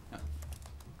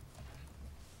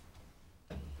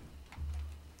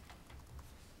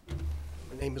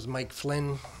 My name is Mike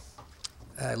Flynn.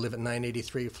 I live at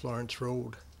 983 Florence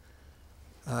Road.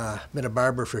 Been a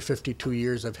barber for 52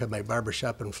 years. I've had my barber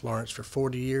shop in Florence for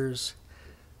 40 years.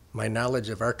 My knowledge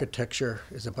of architecture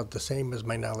is about the same as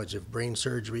my knowledge of brain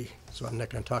surgery, so I'm not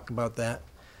going to talk about that.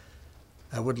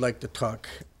 I would like to talk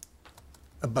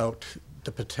about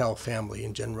the Patel family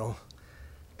in general.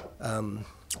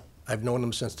 I've known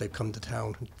them since they've come to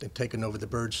town. They've taken over the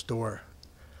Bird store.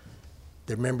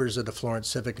 They're members of the Florence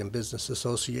Civic and Business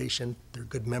Association. They're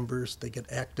good members. They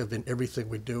get active in everything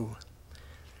we do.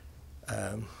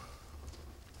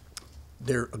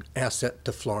 They're an asset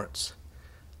to Florence.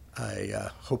 I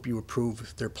hope you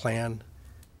approve their plan,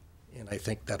 and I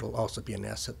think that'll also be an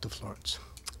asset to Florence.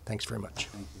 Thanks very much.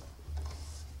 Thank you.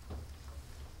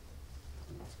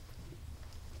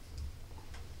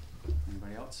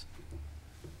 Anybody else?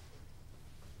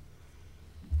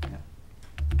 Yeah.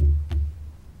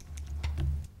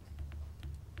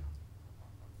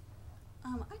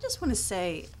 I just want to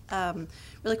say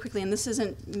really quickly, and this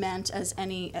isn't meant as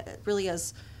any, really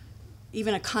as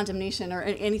even a condemnation or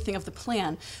anything of the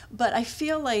plan, but I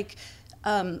feel like,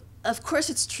 of course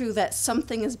it's true that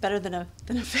something is better than a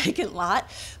vacant lot,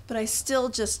 but I still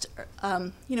just,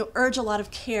 urge a lot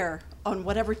of care on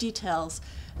whatever details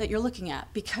that you're looking at,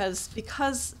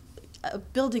 because a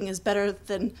building is better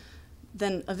than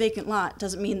a vacant lot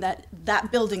doesn't mean that that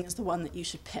building is the one that you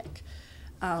should pick.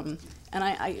 And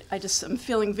I just am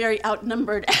feeling very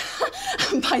outnumbered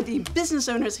by the business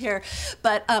owners here.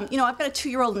 But, I've got a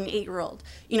 2-year-old and an 8-year-old.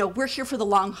 We're here for the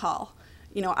long haul.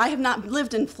 I have not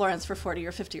lived in Florence for 40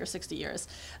 or 50 or 60 years.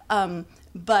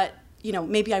 But,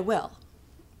 maybe I will.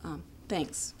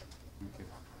 Thanks. Thank you.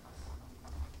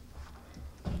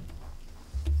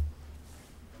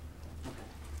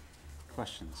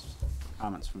 Questions,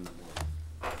 comments from the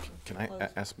board? Can I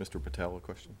ask Mr. Patel a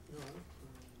question? No, I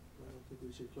don't think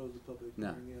we should close the public No.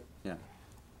 hearing yet. Yeah.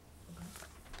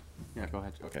 Yeah, go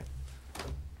ahead, Joe. Okay.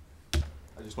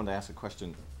 I just wanted to ask a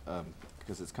question,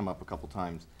 because it's come up a couple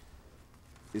times.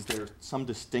 is there some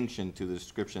distinction to the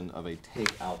description of a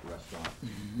takeout restaurant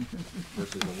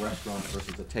versus a restaurant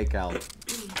versus a takeout?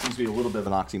 Seems to be a little bit of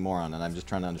an oxymoron, and I'm just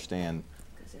trying to understand,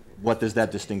 what does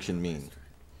that distinction mean?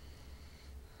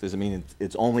 Does it mean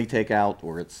it's only takeout,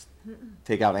 or it's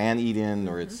takeout and eat-in,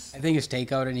 or it's? I think it's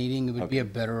takeout and eating would be a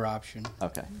better option.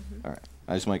 Okay, all right.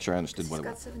 I just want to make sure I understood what it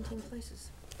It's got was. 17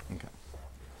 places. Okay.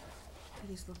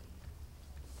 He's looking.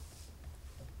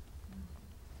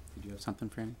 Did you have something,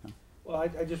 Franny? No? Well,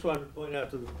 I just wanted to point out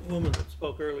to the woman that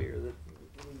spoke earlier that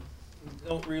we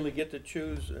don't really get to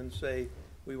choose and say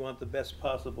we want the best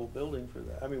possible building for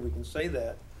that. I mean, we can say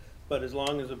that, but as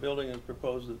long as a building is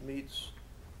proposed that meets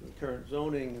the current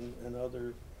zoning and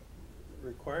other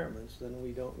requirements, then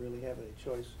we don't really have any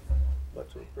choice but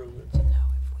to approve it.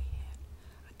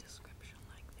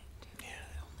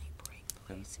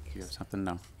 Do you have something?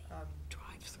 No.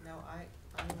 No,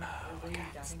 I'm relieved.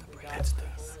 I think we got the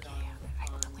bullet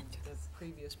on the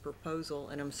previous proposal,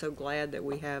 and I'm so glad that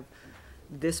we have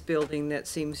this building that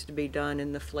seems to be done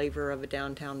in the flavor of a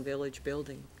downtown village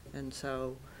building. And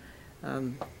so,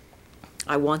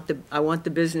 I want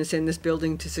the business in this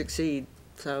building to succeed.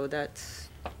 So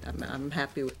I'm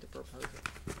happy with the proposal.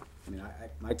 I mean,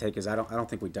 my take is I don't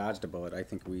think we dodged a bullet. I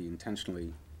think we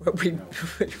intentionally We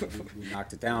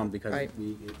knocked it down because Right.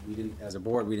 we didn't, as a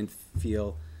board, we didn't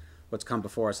feel what's come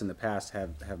before us in the past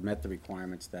have met the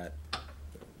requirements that,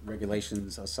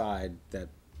 regulations aside, that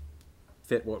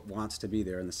fit what wants to be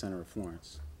there in the center of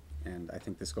Florence. And I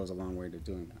think this goes a long way to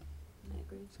doing that. I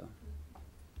agree. So.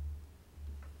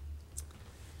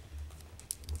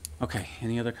 Okay,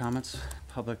 any other comments?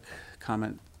 Public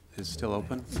comment is still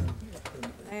open.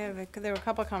 There were a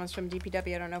couple of comments from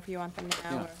DPW. I don't know if you want them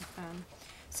now. Yeah. Or,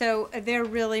 so they're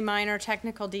really minor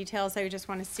technical details. They just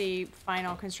want to see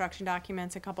final construction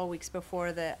documents a couple weeks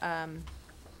before the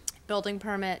building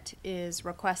permit is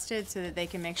requested, so that they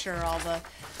can make sure all the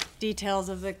details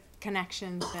of the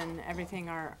connections and everything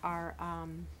are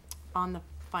on the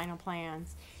final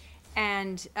plans.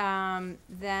 And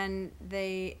then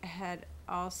they had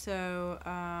also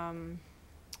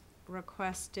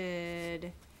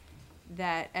requested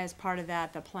that as part of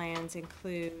that, the plans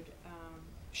include,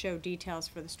 show details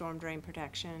for the storm drain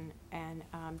protection and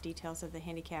details of the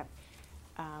handicap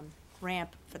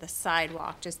ramp for the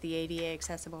sidewalk, just the ADA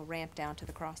accessible ramp down to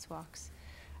the crosswalks.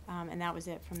 And that was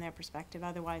it from their perspective.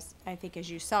 Otherwise, I think as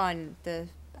you saw in the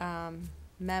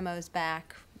memos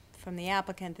back from the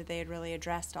applicant, that they had really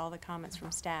addressed all the comments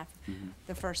from staff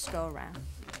the first go-around.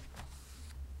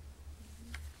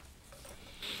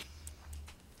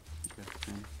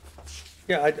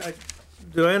 Yeah,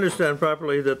 do I understand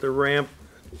properly that the ramp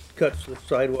cuts the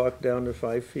sidewalk down to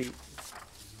 5 feet?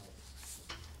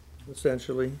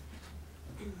 Essentially?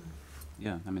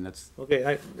 Yeah, I mean, that's. Okay,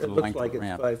 the it looks length of like the it's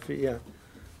ramp. 5 feet, yeah.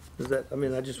 Is that, I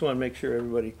mean, I just want to make sure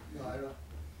everybody, No, I don't.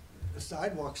 The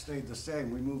sidewalk stayed the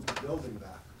same. We moved the building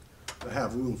back to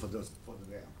have room for the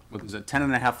ramp. Well, there's a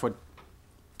 10.5-foot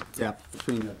depth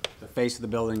between the face of the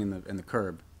building and the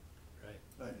curb.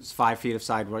 Right. It's 5 feet of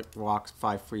sidewalks,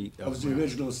 5 feet That of was the ramp.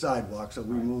 original sidewalk, so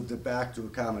we moved it back to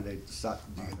accommodate the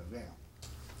ramp.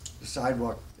 The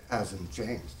sidewalk hasn't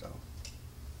changed, though.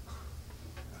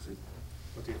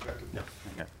 What the effective?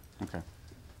 Okay, okay.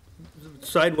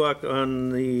 sidewalk on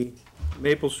the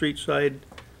Maple Street side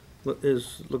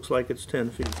looks like it's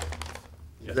 10 feet.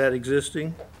 Is that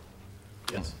existing?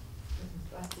 Yes.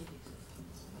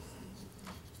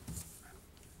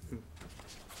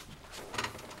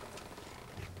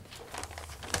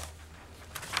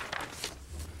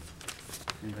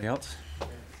 Anybody else?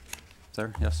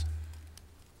 Sir, yes?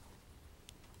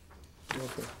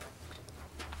 Okay.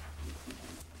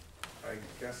 I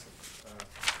guess,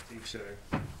 Steve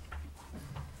Shitter.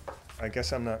 I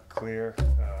guess I'm not clear.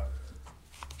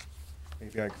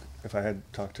 Maybe if I had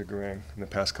talked to Garang in the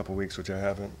past couple of weeks, which I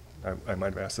haven't, I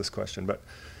might have asked this question. But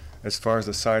as far as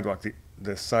the sidewalk,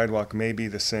 the sidewalk may be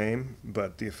the same,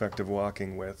 but the effective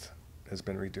walking width has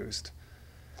been reduced.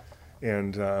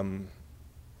 And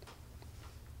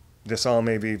this all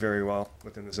may be very well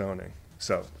within the zoning.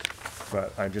 So,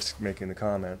 but I'm just making the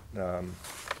comment.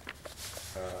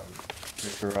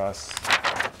 Mr. Ross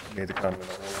made the comment on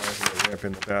the ramp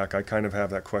in the back. I kind of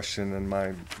have that question in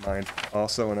my mind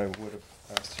also, and I would have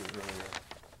asked you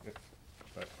earlier.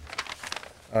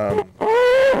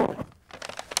 But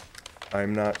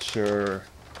I'm not sure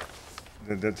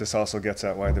that this also gets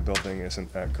at why the building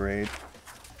isn't at grade.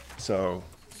 So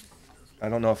I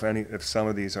don't know if some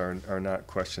of these are not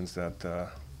questions that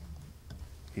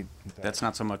That's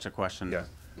not so much a question Yeah.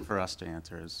 for us to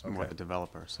answer, as more Okay. the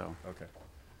developer, so. Okay.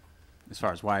 as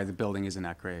far as why the building isn't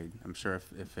that grade. I'm sure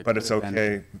if it. But it's could have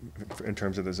been- okay in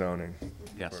terms of the zoning?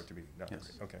 Yes. For it to be, no,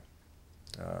 Yes. okay.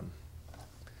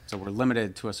 So we're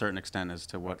limited to a certain extent as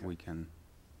to what we can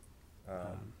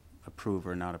approve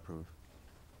or not approve.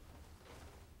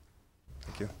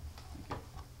 Thank you.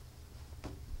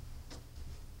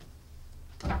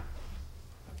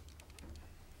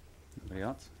 Anybody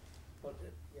else? But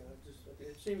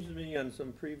it seems to me on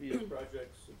some previous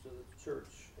projects to the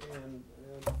church and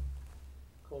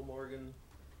Colmorgan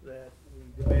that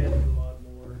we demanded a lot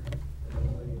more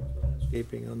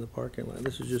landscaping on the parking lot.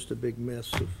 This is just a big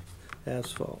mess of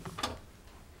asphalt.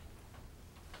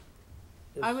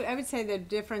 I would say the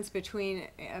difference between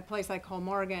a place like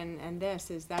Colmorgan and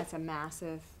this is that's a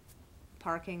massive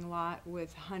parking lot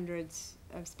with hundreds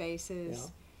of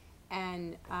spaces.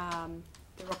 And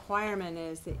the requirement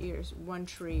is that there's one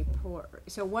tree per,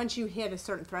 so once you hit a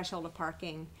certain threshold of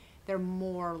parking, there are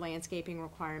more landscaping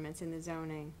requirements in the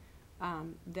zoning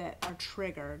that are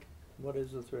triggered. What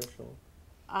is the threshold?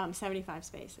 75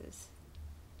 spaces.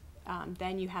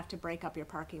 Then you have to break up your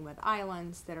parking with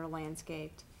islands that are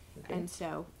landscaped. Okay. And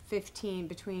so 15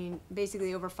 between,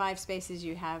 basically over 5 spaces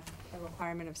you have a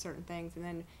requirement of certain things, and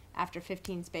then after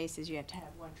 15 spaces you have to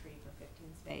have one tree for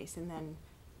 15 space, and then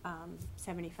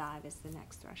 75 is the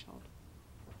next threshold.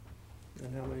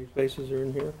 And how many spaces are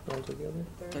in here altogether?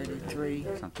 33.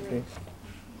 Okay.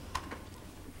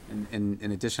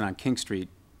 In addition, on King Street,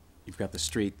 you've got the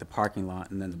street, the parking lot,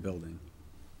 and then the building.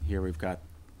 Here we've got,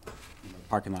 the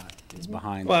parking lot is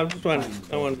behind. Well,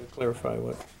 I wanted to clarify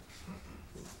what.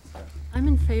 I'm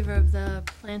in favor of the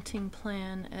planting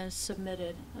plan as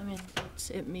submitted. I mean,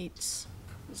 it meets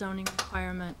zoning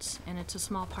requirements, and it's a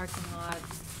small parking lot.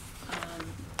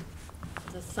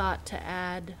 The thought to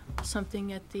add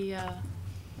something at the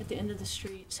end of the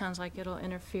street sounds like it'll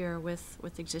interfere with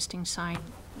existing sign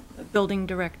building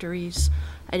directories.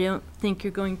 I don't think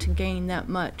you're going to gain that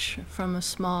much from a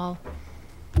small,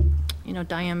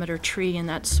 diameter tree in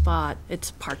that spot.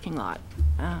 It's a parking lot,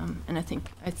 and I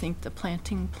think the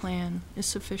planting plan is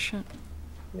sufficient.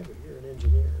 Yeah, but you're an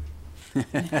engineer.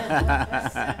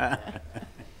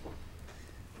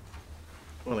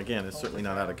 Well, again, it's certainly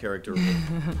not out of character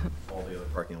with all the other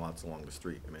parking lots along the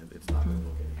street. I mean, it's not going to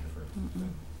look any different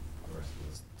than the rest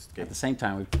of the At the same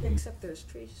time, we. Except there's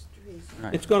trees.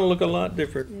 Right. It's gonna look a lot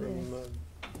different It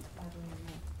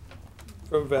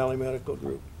from Valley Medical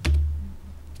Group.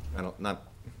 I don't, not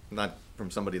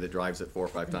from somebody that drives it 4 or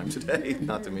 5 times a day.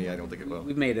 Not to me, I don't think it will.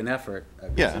 We've made an effort, a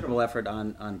Yeah. considerable effort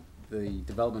on the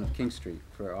development of King Street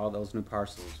for all those new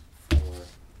parcels for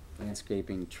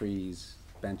landscaping, trees,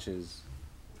 benches,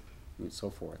 and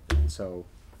so forth. And so,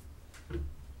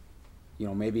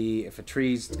 maybe if a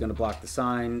tree's gonna block the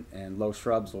sign and low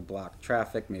shrubs will block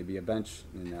traffic, maybe a bench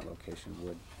in that location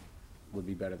would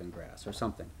be better than grass or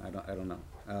something. I don't know.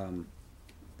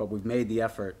 But we've made the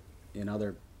effort in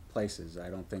other places. I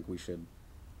don't think we should,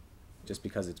 just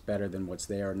because it's better than what's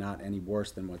there, not any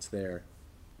worse than what's there,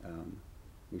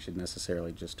 we should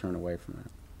necessarily just turn away from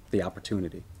that, the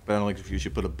opportunity. But I don't think you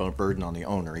should put a burden on the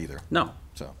owner either. No.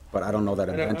 So. But I don't know that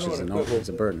a I don't bench is wanna quibble,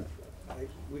 a burden.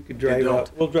 We could drive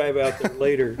out, we'll drive out there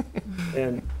later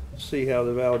and see how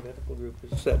the Valley Medical Group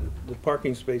is set. The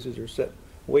parking spaces are set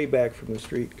way back from the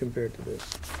street compared to this.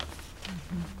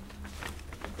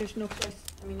 There's no place,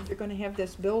 I mean, if you're gonna have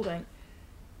this building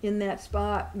in that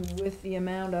spot with the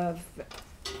amount of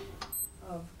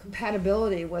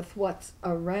compatibility with what's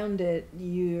around it,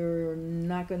 you're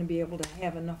not gonna be able to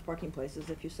have enough parking places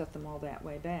if you set them all that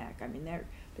way back. I mean,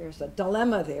 there's a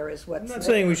dilemma there is what's I'm there. not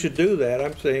saying we should do that,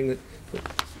 I'm saying that,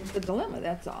 It's a dilemma,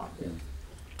 that's all.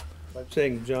 I'm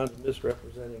saying John's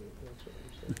misrepresenting it, that's what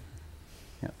I'm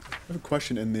saying. I have a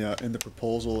question. In the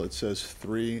proposal, it says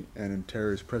 3, and in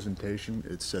Terry's presentation,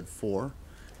 it said 4.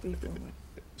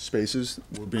 Spaces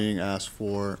were being asked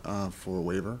for a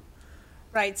waiver.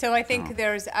 Right, so I think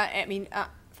there's,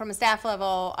 from a staff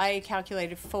level, I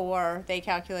calculated 4, they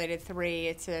calculated 3,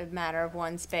 it's a matter of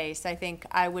 1 space. I think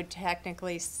I would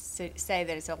technically say that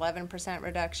it's 11%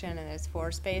 reduction and it's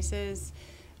 4 spaces.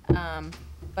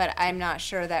 But I'm not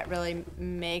sure that really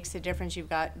makes a difference. You've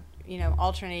got,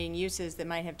 alternating uses that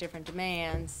might have different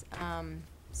demands.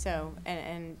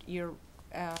 And you're,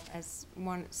 as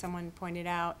someone pointed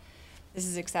out, this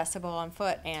is accessible on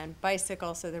foot and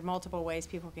bicycle, so there are multiple ways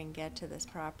people can get to this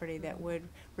property that would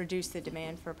reduce the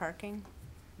demand for parking.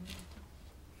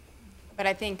 But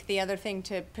I think the other thing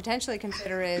to potentially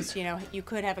consider is, you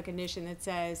could have a condition that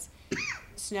says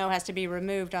snow has to be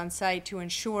removed on site to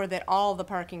ensure that all the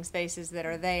parking spaces that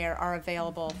are there are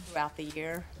available throughout the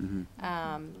year,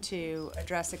 to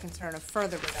address the concern of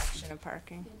further reduction of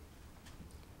parking.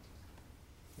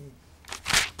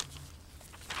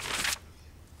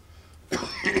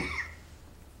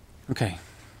 Okay,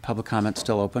 public comment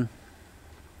still open?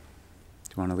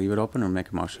 Do you want to leave it open or make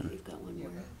a motion? We've got one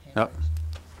more. Yep.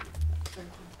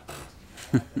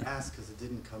 Ask, because it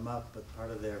didn't come up, but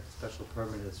part of their special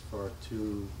permit is for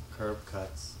 2 curb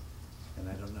cuts, and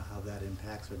I don't know how that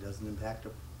impacts or doesn't impact a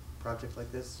project like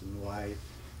this, and why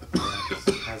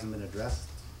this hasn't been addressed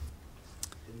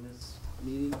in this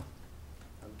meeting.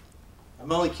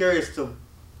 I'm only curious to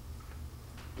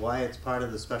why it's part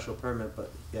of the special permit,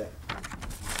 but yet it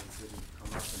didn't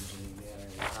come up in any manner.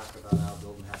 We talked about how the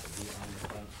building has to be on the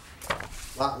front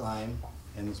lot line,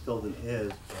 and this building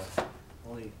is, but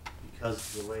only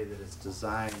because of the way that it's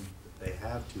designed, that they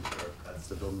have 2 curb cuts,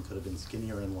 the building could have been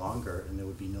skinnier and longer, and there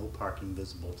would be no parking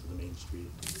visible to the main street,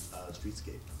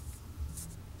 streetscape.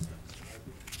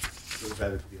 For the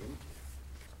better feeling.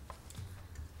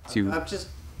 I'm just,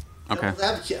 okay. I'm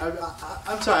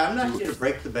sorry, I'm not here to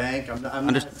break the bank,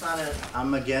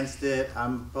 I'm against it,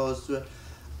 I'm opposed to it.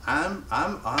 I'm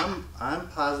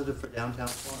positive for downtown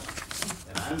Florence,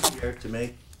 and I'm here to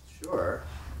make sure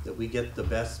that we get the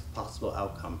best possible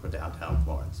outcome for downtown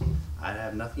Florence. I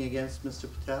have nothing against Mr.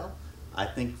 Patel. I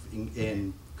think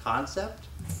in concept,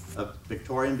 a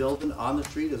Victorian building on the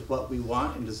street is what we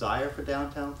want and desire for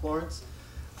downtown Florence.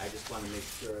 I just want to make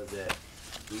sure that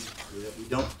we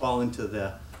don't fall into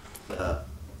the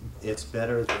it's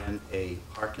better than a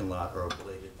parking lot or a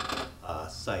belated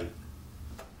site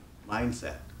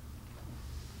mindset.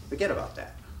 Forget about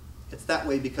that. It's that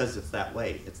way because it's that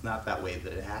way. It's not that way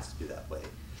that it has to be that way.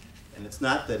 And it's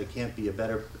not that it can't be a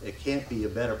better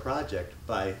project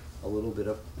by a little bit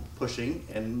of pushing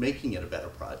and making it a better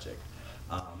project.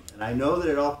 And I know that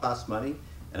it all costs money,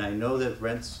 and I know that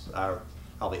rents are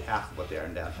probably half of what they are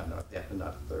in downtown Northampton,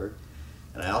 not a third.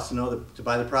 And I also know that to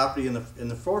buy the property in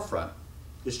the forefront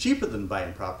is cheaper than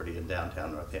buying property in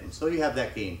downtown Northampton. So you have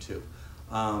that gain too.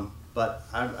 But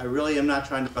I really am not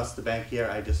trying to bust the bank here.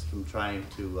 I just am trying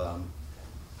to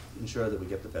ensure that we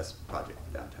get the best project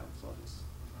for downtown Florence.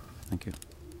 Thank you.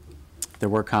 There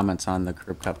were comments on the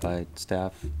curb cut by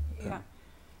staff. Yeah.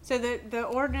 So the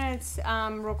ordinance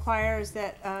requires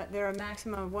that there are a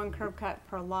maximum of 1 curb cut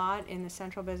per lot in the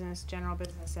central business, general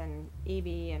business, and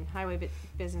EB and highway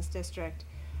business district.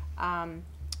 And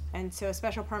so a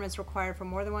special permit is required for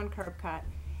more than 1 curb cut.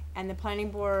 And the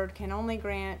planning board can only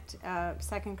grant a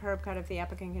 2nd curb cut if the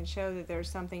applicant can show that there's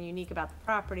something unique about the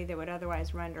property that would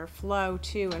otherwise render flow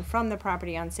to and from the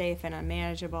property unsafe and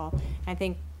unmanageable. I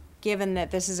think given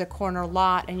that this is a corner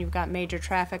lot and you've got major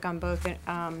traffic on both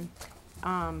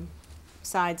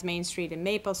sides, Main Street and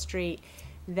Maple Street,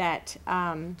 that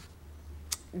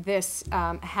this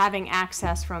having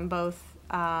access from both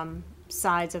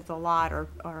sides of the lot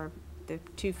or the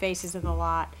 2 faces of the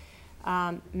lot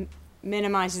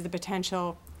minimizes the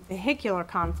potential vehicular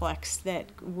conflicts that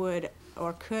would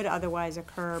or could otherwise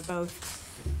occur, both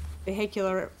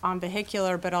vehicular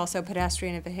but also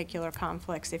pedestrian and vehicular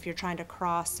conflicts if you're trying to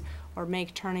cross or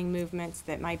make turning movements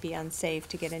that might be unsafe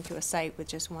to get into a site with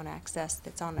just 1 access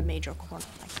that's on a major corner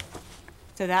like that.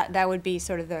 So that would be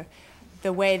sort of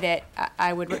the way that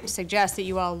I would suggest that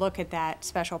you all look at that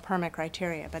special permit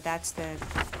criteria, but that's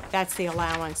the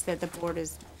allowance that the board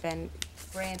has been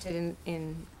granted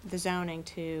in the zoning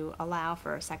to allow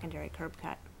for a secondary curb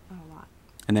cut on a lot.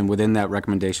 And then within that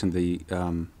recommendation,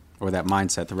 or that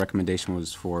mindset, the recommendation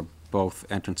was for both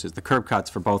entrances. The curb cuts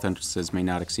for both entrances may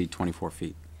not exceed 24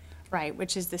 feet. Right,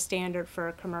 which is the standard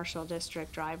for commercial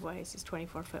district driveways, is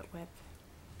 24-foot width.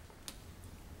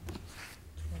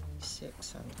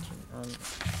 26,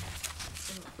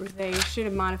 17. They should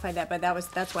have modified that, but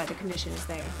that's why the condition is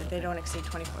there, that they don't exceed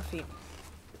 24 feet.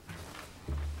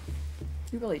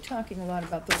 You're really talking a lot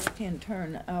about the left-hand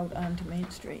turn out onto Main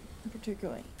Street,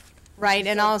 particularly. Right,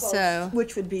 and So also... close,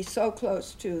 which would be so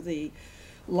close to the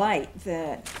light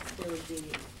that there would be...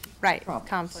 Right, problems.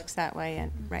 conflicts that way,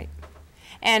 and right.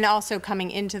 And also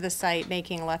coming into the site,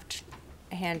 making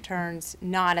left-hand turns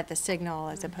not at the signal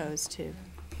as opposed to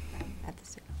at the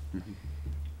signal. Mm-hmm.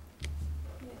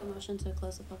 Make a motion to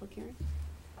close the public hearing.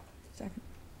 Second.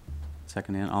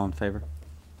 Second, Ann, all in favor?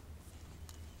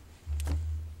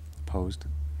 Opposed?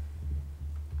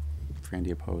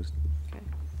 Frandy opposed. Okay.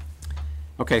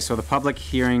 Okay, so the public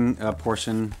hearing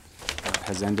portion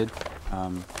has ended. So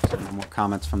no more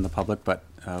comments from the public, but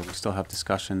we still have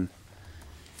discussion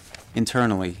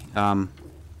internally. I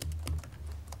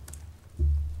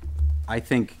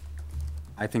think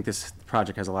this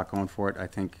project has a lot going for it. I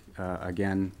think,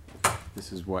 again,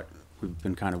 this is what we've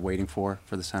been kind of waiting for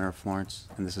the center of Florence,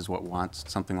 and this is what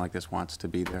something like this wants to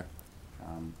be there.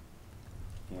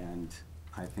 And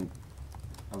I think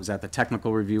I was at the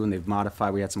technical review, and they've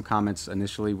modified. We had some comments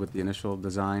initially with the initial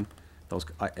design.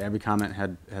 every comment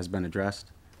has been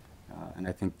addressed, and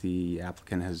I think the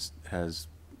applicant has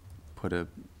put a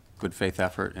good faith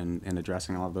effort in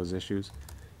addressing all of those issues.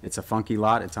 It's a funky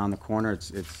lot. It's on the corner.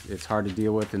 It's hard to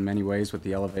deal with in many ways with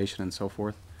the elevation and so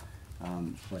forth.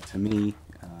 But to me,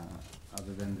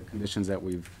 other than the conditions that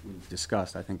we've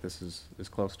discussed, I think this is as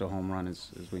close to a home run as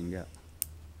we can get.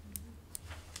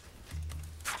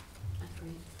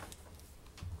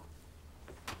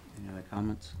 Any other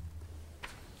comments?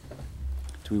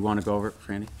 Do we want to go over it,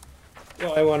 Franny?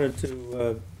 Well, I wanted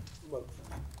to, well,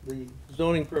 the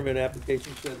zoning permit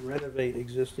application said renovate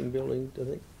existing building.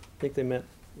 I think they meant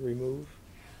remove.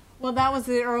 Well, that was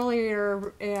the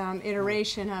earlier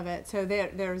iteration of it. So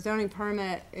their zoning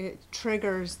permit, it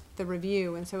triggers the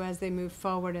review, and so as they move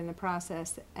forward in the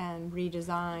process and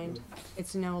redesigned,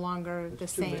 it's no longer the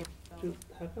same.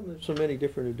 How come there's so many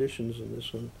different editions in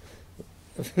this one?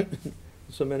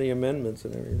 So many amendments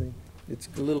and everything. It's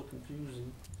a little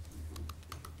confusing.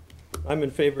 I'm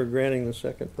in favor of granting the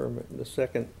second permit, the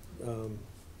second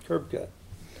curb cut.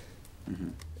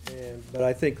 But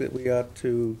I think that we ought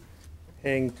to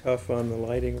hang tough on the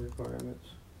lighting requirements.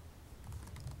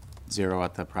 0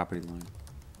 at the property line.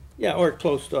 Yeah, or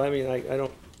close to, I mean, I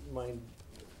don't mind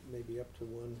maybe up to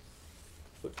 1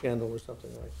 foot candle or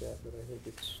something like that, but I think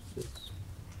it's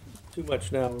too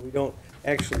much now. We don't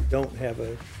have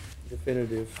a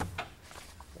definitive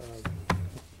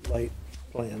light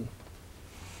plan.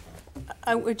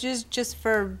 Which is just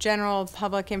for general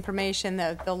public information,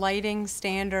 the lighting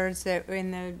standards that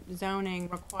in the zoning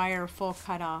require full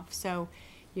cutoff. So,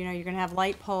 you know, you're going to have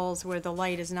light poles where the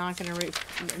light is not going to,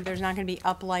 there's not going to be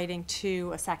uplighting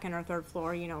to a second or third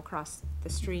floor, you know, across the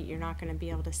street. You're not going to be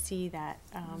able to see that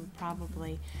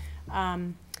probably.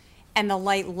 And the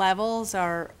light levels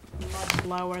are much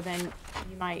lower than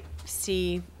you might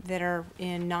see that are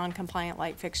in non-compliant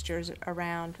light fixtures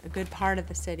around a good part of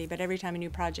the city. But every time a new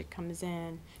project comes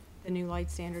in, the new light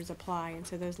standards apply, and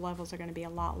so those levels are going to be a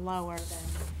lot lower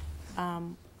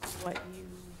than what you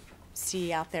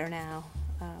see out there now.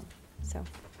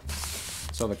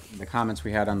 So the comments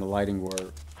we had on the lighting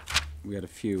were, we had a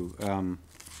few,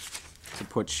 to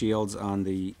put shields on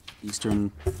the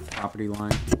eastern property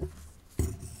line,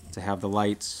 to have the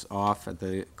lights off at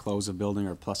the close of building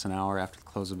or plus an hour after the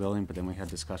close of building, but then we had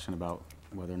discussion about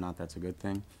whether or not that's a good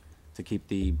thing, to keep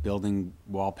the building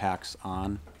wall packs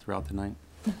on throughout the night.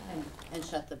 And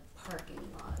shut the parking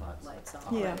lot lights off.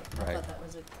 Yeah. I thought that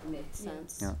was made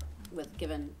sense Yeah. with,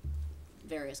 given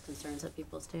various concerns that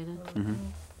people stated.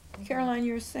 Caroline,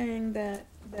 you're saying that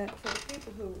for the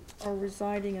people who are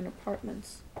residing in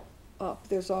apartments up,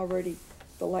 there's already,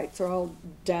 the lights are all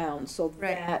down, so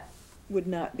that would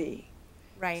not be.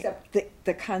 Right. Except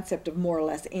the concept of more or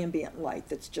less ambient light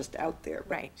that's just out there.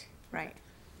 Right.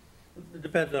 It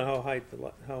depends on how high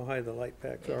the light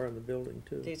packs are in the building,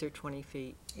 too. These are 20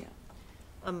 feet.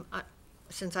 Yeah.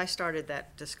 Since I started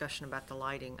that discussion about the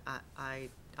lighting, I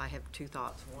have 2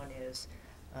 thoughts. One is,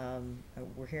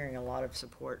 we're hearing a lot of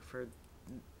support for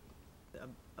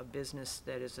a business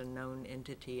that is a known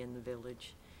entity in the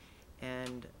village.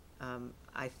 And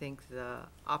I think the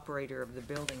operator of the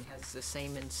building has the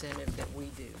same incentive that we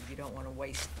do. You don't want to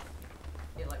waste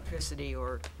electricity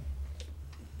or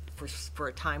for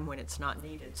a time when it's not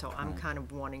needed. So I'm kind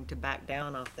of wanting to back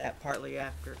down off that, partly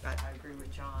after, I agree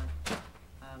with John,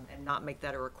 and not make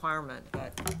that a requirement,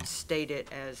 but state it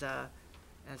as a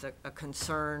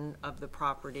concern of the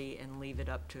property and leave it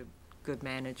up to good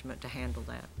management to handle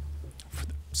that.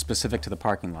 Specific to the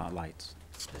parking lot lights.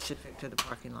 Specific to the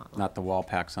parking lot. Not the wall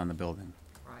packs on the building.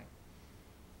 Right.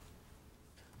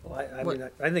 Well, I mean,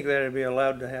 I think that it'd be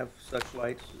allowed to have such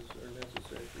lights as are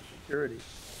necessary for security.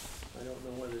 I don't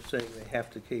know whether it's saying they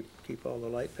have to keep all the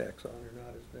light packs on or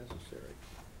not as necessary.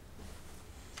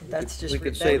 That's just. We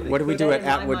could say. What do we do at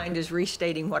Atwood? My mind is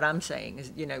restating what I'm saying,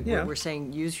 is, you know, Yeah. we're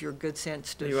saying use your good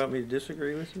sense to. Do you want me to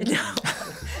disagree with you? No.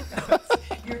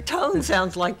 Your tone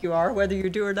sounds like you are, whether you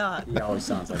do or not. He always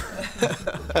sounds like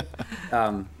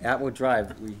that. Atwood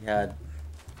Drive, we had a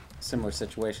similar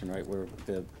situation, right, where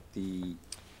the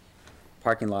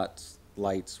parking lot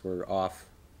lights were off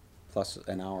plus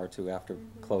an hour or 2 after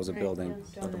close of building,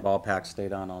 but the ball packs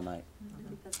stayed on all night.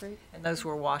 That's right. And those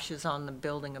were washes on the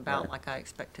building about like I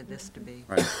expected this to be.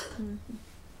 Right.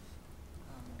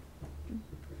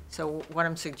 So what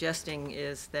I'm suggesting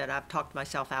is that I've talked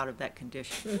myself out of that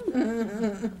condition.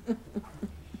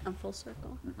 I'm full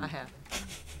circle. I have.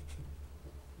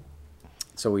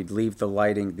 So we'd leave the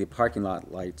lighting, the parking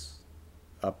lot lights,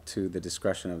 up to the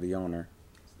discretion of the owner,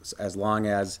 as long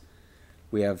as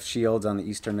we have shields on the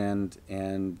eastern end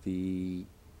and the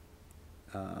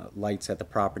lights at the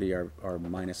property are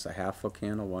minus a half-foot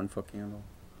candle, 1-foot candle.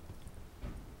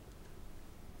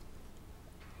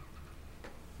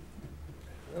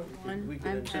 We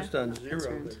can insist on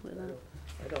 0, but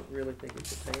I don't really think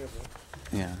it's attainable.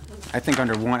 Yeah, I think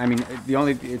under 1, I mean,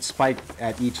 it spiked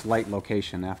at each light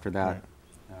location after that,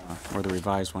 or the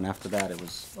revised one. After that, it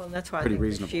was Well, that's why I pretty think the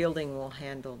reasonable. shielding will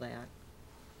handle that.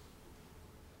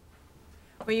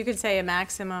 Well, you could say a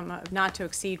maximum of not to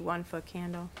exceed 1-foot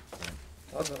candle.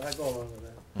 I go along with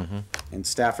that. And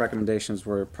staff recommendations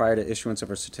were, prior to issuance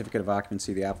of a certificate of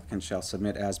occupancy, the applicant shall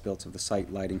submit as-built of the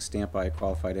site lighting stamped by a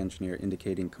qualified engineer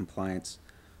indicating compliance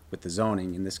with the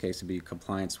zoning. In this case, it'd be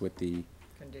compliance with the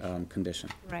condition.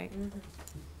 Right.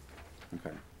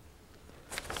 Okay.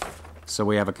 So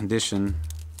we have a condition.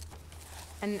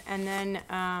 And then,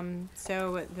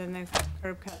 so then the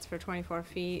curb cuts for 24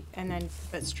 feet, and then,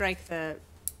 but strike the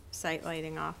site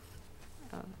lighting off.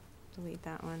 Delete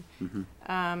that one.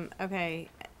 Okay,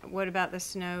 what about the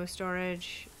snow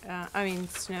storage?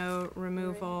 Snow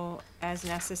removal as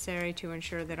necessary to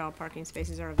ensure that all parking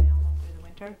spaces are available through the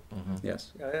winter?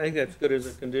 Yes. I think that's good as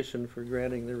a condition for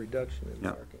granting the reduction in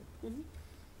Yep. parking.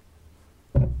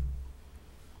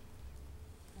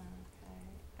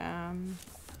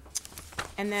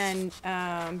 And then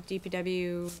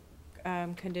DPW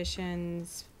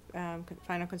conditions,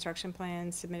 final construction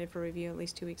plans submitted for review at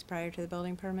least 2 weeks prior to the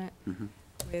building permit,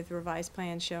 with revised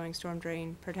plans showing storm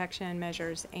drain protection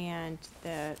measures and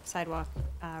the sidewalk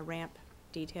ramp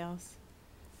details.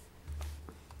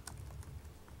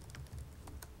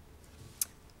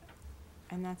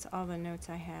 And that's all the notes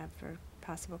I have for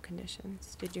possible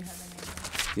conditions. Did you have any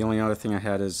others? The only other thing I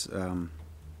had is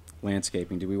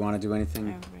landscaping. Do we want to do anything?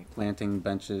 Oh, right. Planting,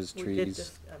 benches, We did trees?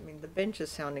 just, the bench is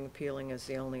sounding appealing as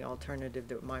the only alternative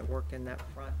that might work in that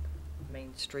front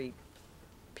Main Street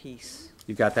piece.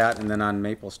 You've got that, and then on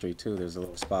Maple Street, too, there's a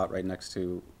little spot right next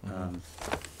to, Kind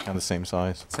of the same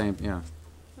size. same, yeah.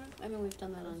 I mean, we've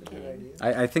done that on King.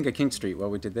 I think at King Street,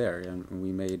 what we did there, and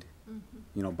we made,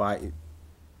 you know,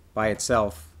 by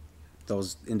itself,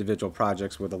 those individual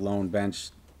projects with a lone bench,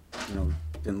 you know,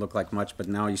 didn't look like much, but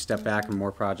now you step back and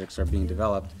more projects are being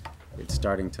developed, it's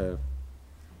starting to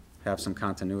have some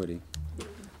continuity.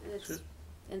 It's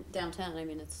in downtown, I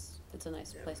mean, it's a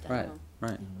nice place to Right, have them.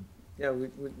 right. Yeah, we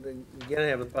gotta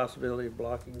have the possibility of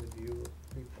blocking the view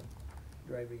of people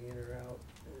driving in or out.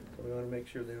 So we wanna make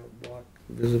sure they don't block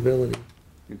visibility.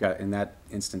 You've got, in that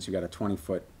instance, you got a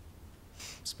 20-foot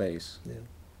space. Yeah.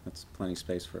 That's plenty of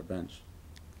space for a bench.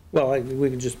 Well, we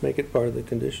could just make it part of the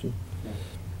condition.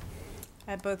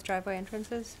 At both driveway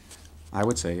entrances? I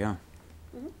would say, yeah.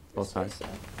 Both sides.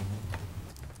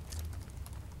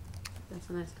 That's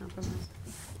a nice compromise.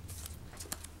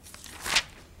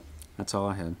 That's all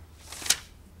I had.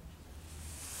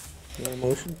 You want a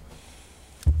motion?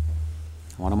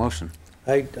 I want a motion.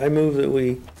 I move that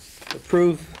we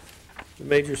approve the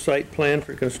major site plan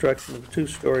for construction of a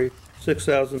 2-story,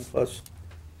 6,000+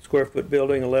 square foot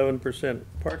building, 11%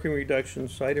 parking reduction,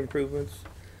 site improvements,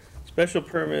 special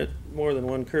permit, more than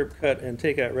 1 curb cut, and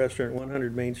takeout restaurant,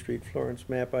 100 Main Street, Florence,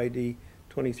 map ID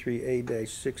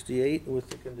 23A-68, with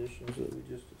the conditions that we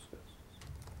just discussed.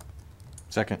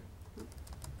 Second.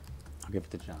 I'll give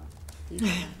it to John.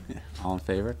 Yeah. All in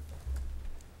favor?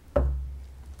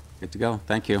 Good to go.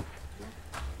 Thank you.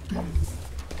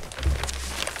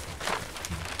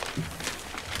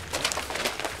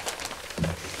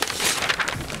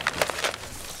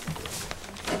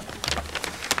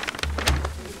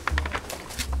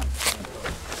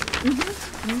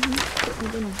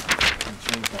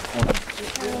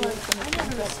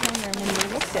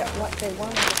 What they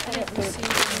wanted to put it with.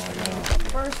 The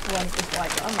first one is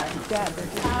like, oh my God, they're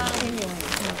just continuing.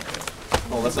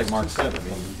 Well, that's like Mark said, I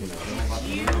mean,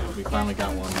 you know, we finally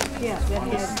got one. Yeah, that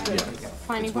had the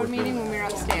planning board meeting when we were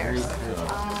upstairs. You were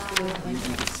the one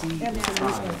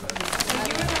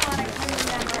I couldn't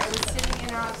remember, I was sitting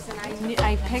in our office and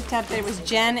I picked up, there was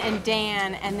Jen and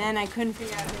Dan, and then I couldn't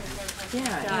figure out who the third person was.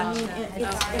 Yeah, I mean,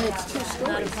 and it's 2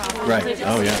 stories. Right,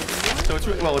 oh, yeah. So it's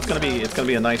gonna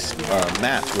be a nice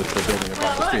match with the building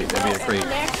across the street. It'd be a great,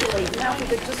 Actually, now we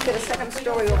could just get a second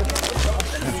story over here.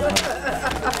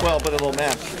 well, but it'll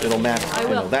match, you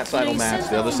know, that side will match,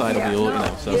 the other side will be, you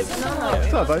know, so.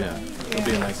 Yeah, it'll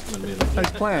be a nice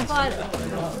plan. But,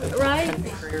 right,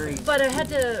 but I had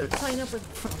to sign up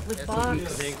with Box.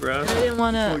 Thank Russ. I didn't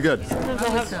want to. Good.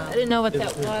 I didn't know what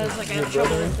that was. Like I had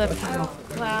trouble with the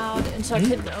cloud, and so I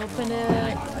couldn't open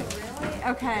it.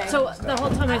 Okay. So the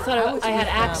whole time I thought I had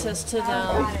access to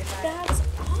them.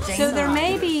 So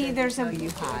there's a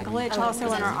glitch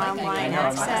also in our online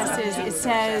access, is it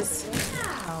says,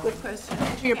 Good question.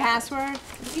 Enter your password.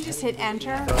 You just hit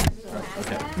enter. I thought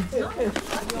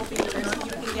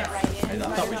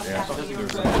we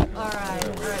All right,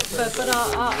 but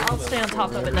I'll stay on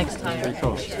top of it next time. Do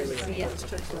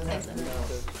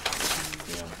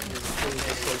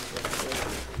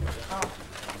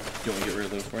you want to get rid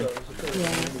of those for you?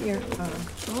 Yeah, here.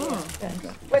 Oh,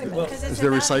 Wait a minute. Is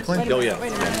there recycling? Oh, yeah.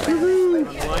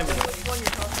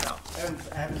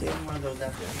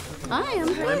 Hi, I'm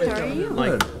good. How are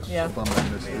you? Yeah. Well,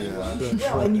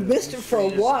 and you missed it for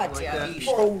what?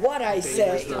 For what, I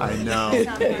say? I know.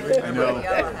 I know.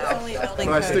 But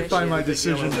I stick by my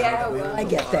decision. Yeah, well, I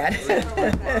get that.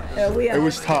 It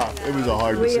was tough. It was a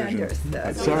hard We decision.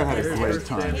 understood. Sarah had a great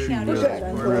time. She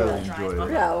really enjoyed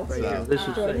it. Well,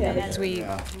 As we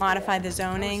modify the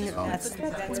zoning,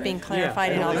 that's being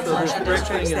clarified in all the commercial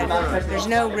districts, that there's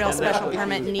no real special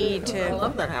permit need to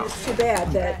too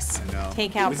bad that.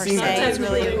 takeout per se is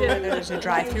really whether there's a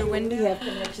drive-through window.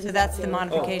 So that's the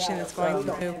modification that's going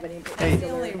through. That's the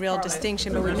only real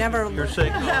distinction, but we've never.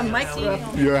 Yeah,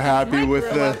 Mikey. You're happy with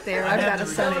the... There, I've got a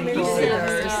son in law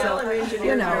there, so,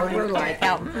 you know, we're like.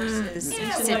 Out versus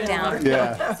sit down.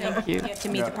 Yeah. Thank you. You have to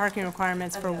meet the parking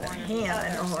requirements for one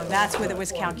hand. So that's what it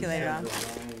was calculated on.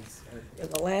 In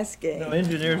the last game. No,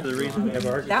 engineers are the reason we have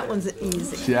architects. That one's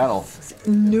easy. Seattle.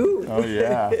 New. Oh,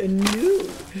 yeah. New.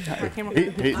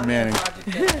 Peyton Manning.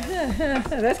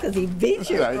 That's because he beat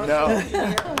you. I know.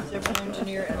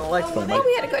 No,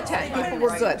 we had a good time. People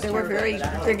were good. They were very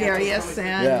gregarious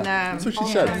and, Yeah, that's what she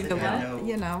said.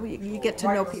 you know, you get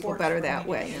to know people better that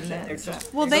way. And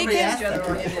that's, Well, they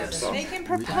can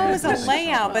propose a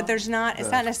layout, but it's not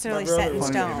necessarily set in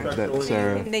stone. That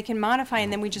Sarah... They can modify,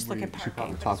 and then we just look at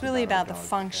parking. It's really about the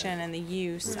function and the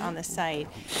use on the site.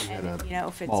 And, you know,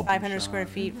 if it's 500 square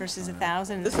feet versus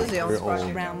 1,000, this is the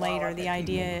around later. The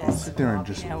idea is, Sit there and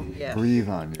just you know, breathe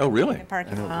on you. Oh, really?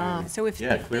 parking. So if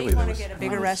Yeah, they clearly want there to was- get a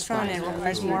bigger restaurant and it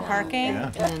requires more parking,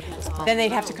 then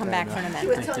they'd have to come back for an you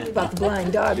were amendment. telling me about the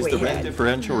blind dog Is we the rent had.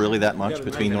 differential really that much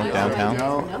between north downtown?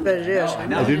 No, But it is.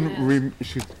 I didn't,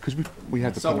 because we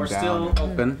had to So put we're them still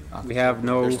down. open. We have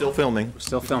no, They're still filming. we're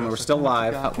still filming. We're still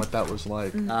live. I forgot what that was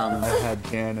like. I had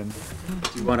Jan and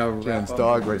Do you want to Jan's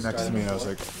dog right next to me, and I was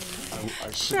like,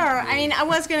 Sure. I mean, I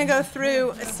was going to go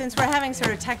through, since we're having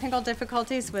sort of technical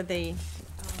difficulties with the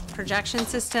projection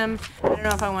system, I don't know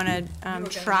if I want to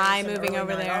try moving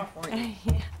over there.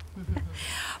 Yeah.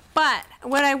 But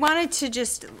what I wanted to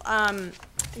just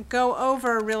go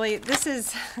over really, this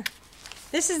is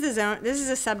the zone, this is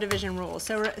a subdivision rule.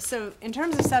 So in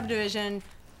terms of subdivision,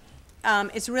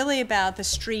 it's really about the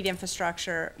street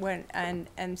infrastructure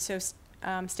and so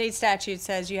state statute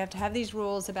says you have to have these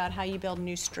rules about how you build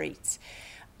new streets.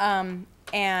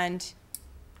 And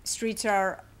streets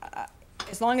are,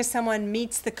 as long as someone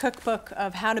meets the cookbook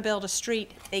of how to build a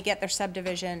street, they get their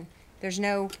subdivision. There's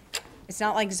no, it's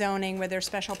not like zoning where there's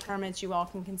special permits you all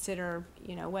can consider,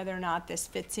 you know, whether or not this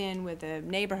fits in with the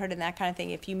neighborhood and that kind of thing.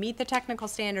 If you meet the technical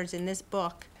standards in this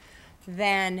book,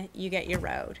 then you get your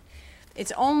road.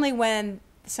 It's only when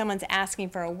someone's asking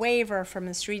for a waiver from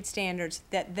the street standards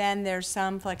that then there's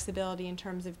some flexibility in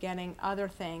terms of getting other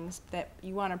things that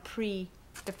you want to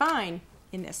pre-define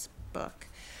in this book.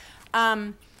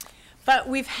 But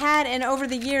we've had, and over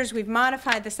the years, we've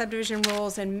modified the subdivision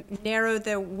rules and narrowed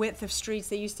the width of streets.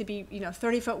 They used to be, you know,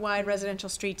 30-foot wide residential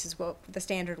streets is what the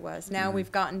standard was. Now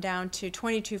we've gotten down to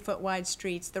 22-foot wide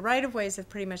streets. The right-of-ways have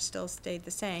pretty much still stayed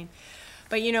the same.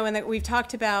 But, you know, and we've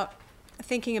talked about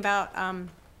thinking about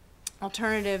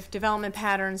alternative development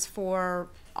patterns for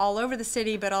all over the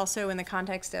city, but also in the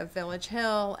context of Village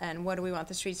Hill and what do we want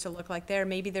the streets to look like there.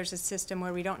 Maybe there's a system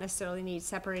where we don't necessarily need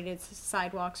separated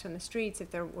sidewalks from the streets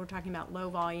if we're talking about low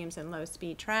volumes and low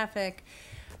speed traffic.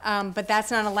 But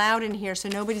that's not allowed in here, so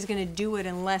nobody's going to do it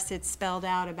unless it's spelled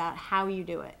out about how you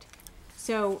do it.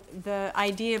 So the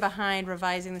idea behind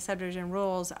revising the subdivision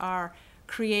rules are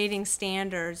creating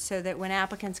standards so that when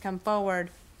applicants come forward,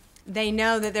 they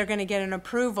know that they're going to get an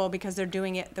approval because they're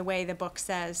doing it the way the book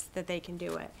says that they can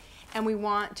do it. And we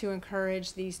want to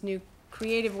encourage these new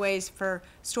creative ways for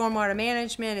stormwater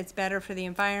management. It's better for the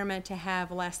environment to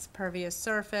have less pervious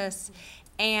surface.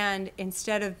 And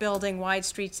instead of building wide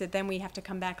streets that then we have to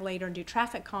come back later and do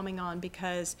traffic calming on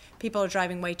because people are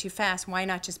driving way too fast, why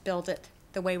not just build it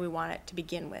the way we want it to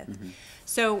begin with?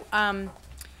 So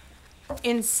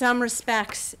in some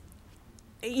respects,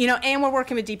 you know, and we're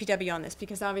working with DPW on this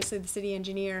because obviously the city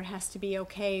engineer has to be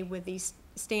okay with these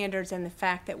standards and the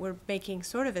fact that we're making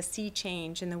sort of a sea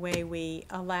change in the way we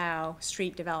allow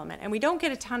street development. And we don't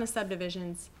get a ton of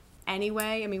subdivisions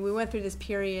anyway. I mean, we went through this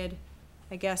period,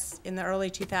 I guess, in the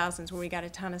early 2000s where we got a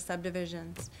ton of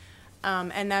subdivisions.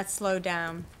 and that's slowed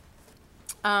down.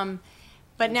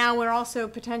 But now we're also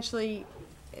potentially,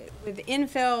 with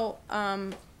infill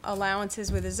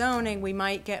allowances with the zoning, we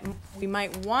might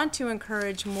want to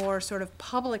encourage more sort of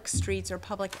public streets or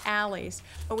public alleys,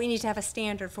 but we need to have a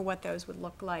standard for what those would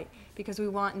look like, because we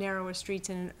want narrower streets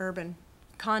in an urban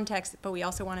context, but we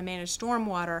also want to manage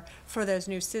stormwater for those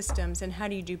new systems. And how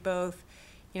do you do both?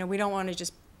 You know, we don't want to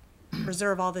just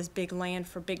reserve all this big land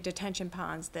for big detention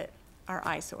ponds that are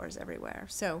eyesores everywhere.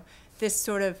 So this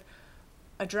sort of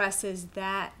addresses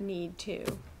that need too.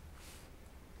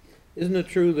 Isn't it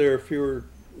true there are fewer,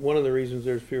 one of the reasons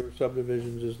there's fewer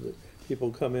subdivisions is that people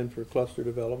come in for cluster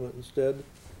development instead,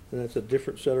 and that's a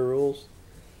different set of rules?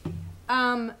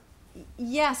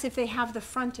 Yes, if they have the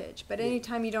frontage, but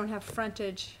anytime you don't have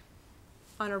frontage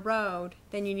on a road,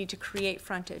 then you need to create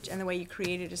frontage, and the way you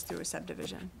create it is through a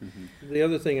subdivision. Mm-hmm. The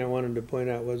other thing I wanted to point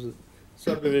out was that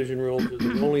subdivision rules are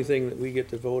the only thing that we get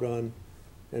to vote on,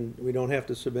 and we don't have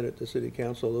to submit it to city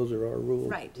council. Those are our rules.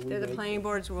 Right, they're the planning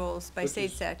board's rules by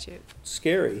state statute.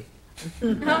 Scary.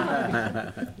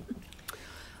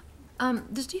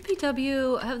 Does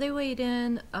DPW, have they weighed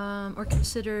in or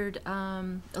considered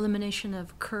elimination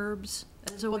of curbs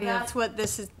as a way Well, that's what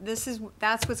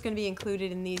that's what's going to be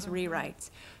included in these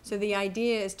rewrites. So the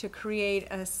idea is to create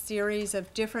a series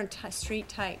of different street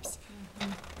types.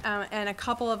 And a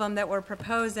couple of them that we're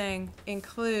proposing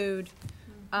include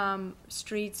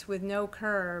streets with no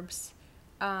curbs,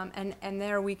 and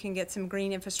there we can get some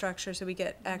green infrastructure, so we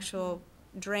get actual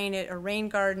drainage or rain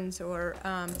gardens or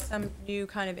some new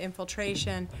kind of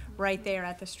infiltration right there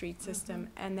at the street system.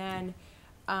 And then,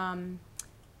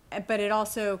 but it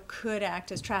also could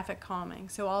act as traffic calming.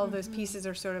 So all of those pieces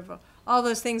are sort of, all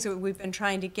those things that we've been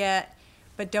trying to get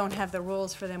but don't have the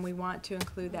rules for them, we want to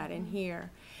include that in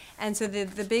here. And so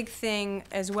the big thing,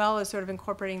 as well as sort of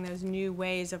incorporating those new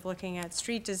ways of looking at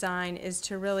street design, is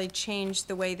to really change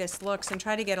the way this looks and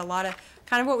try to get a lot of,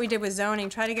 kind of what we did with zoning,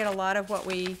 try to get a lot of what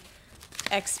we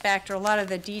expect, or a lot of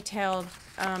the detailed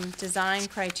design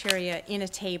criteria in a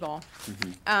table,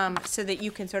 so that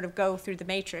you can sort of go through the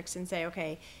matrix and say,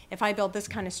 okay, if I build this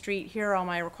kind of street, here are all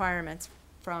my requirements,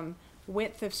 from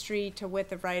width of street to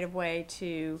width of right-of-way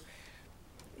to,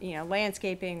 you know,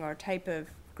 landscaping or type of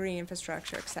green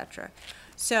infrastructure, et cetera.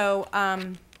 So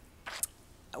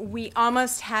we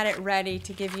almost had it ready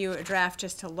to give you a draft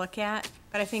just to look at,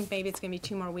 but I think maybe it's going to be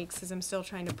 2 more weeks because I'm still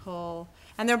trying to pull.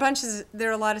 And there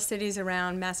are a lot of cities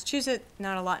around Massachusetts,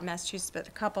 not a lot in Massachusetts, but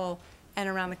a couple, and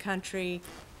around the country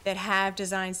that have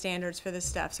design standards for this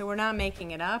stuff. So we're not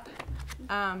making it up,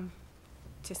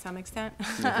 to some extent.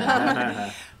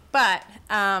 But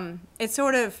it's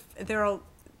sort of,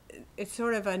 it's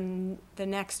sort of the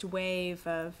next wave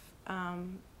of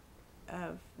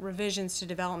revisions to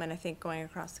development, I think, going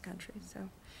across the country. So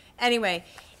anyway,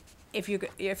 if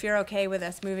you're okay with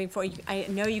us moving forward, I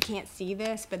know you can't see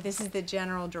this, but this is the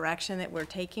general direction that we're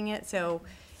taking it. So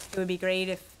it would be great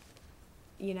if,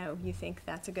 you know, you think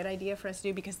that's a good idea for us to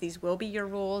do, because these will be your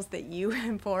rules that you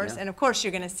enforce. Yeah. And of course,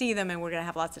 you're going to see them and we're going to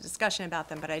have lots of discussion about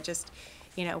them. But I just,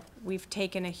 you know, we've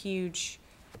taken a huge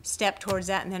step towards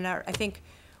that. And then I think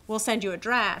we'll send you a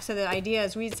draft. So the idea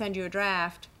is we'd send you a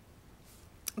draft,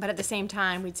 but at the same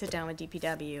time, we'd sit down with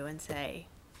DPW and say,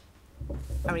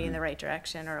 are we in the right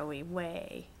direction, or are we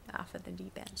way off of the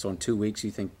deep end? So in 2 weeks,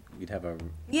 you think we'd have a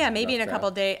Yeah, maybe in a rough couple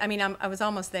of draft? days. I mean, I was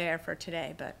almost there for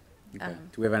today, but Okay.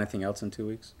 Do we have anything else in 2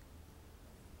 weeks?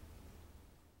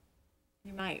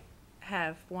 you might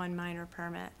have one minor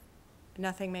permit,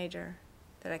 nothing major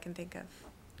that I can think of.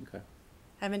 Okay.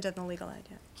 I haven't done the legal ad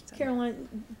yet. So.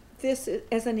 Caroline, this,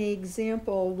 as an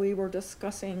example, we were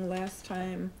discussing last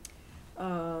time,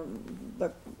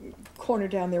 the corner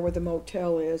down there where the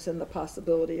motel is, and the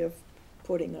possibility of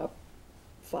putting up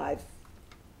 5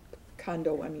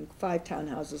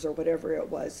 townhouses or whatever it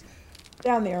was,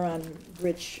 down there on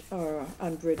Bridge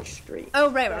Street. Oh,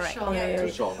 right. Yeah, Or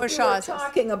we Shaw's were house.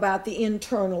 talking about the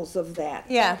internals of that.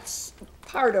 Yeah. That's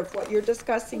part of what you're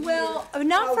discussing. Well, here.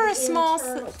 not How for the a small,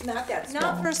 internals- not that small.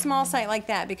 not for a small site like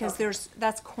that, because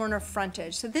that's corner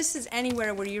frontage. So this is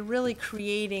anywhere where you're really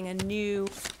creating a new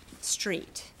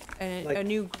street, a Like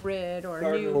new grid, or a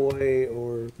Cardinal new. Way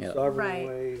or Sovereign Right.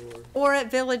 Way Or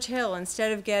at Village Hill,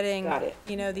 instead of getting, Got it.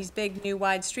 you know, these big new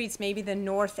wide streets, maybe the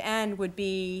north end would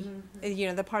be, you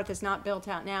know, the part that's not built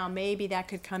out now, maybe that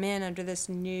could come in under this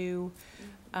new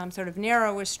sort of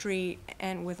narrower street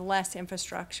and with less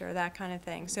infrastructure, that kind of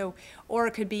thing. So, or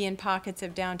it could be in pockets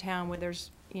of downtown where there's,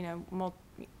 you know,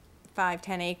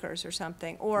 5-10 acres or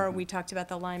something. Or we talked about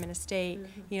the Lyman Estate.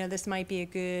 You know, this might be a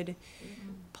good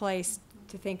place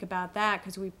to think about that,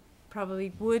 because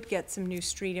probably would get some new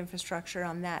street infrastructure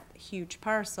on that huge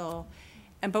parcel.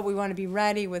 But we want to be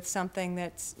ready with something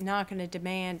that's not going to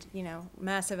demand, you know,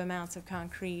 massive amounts of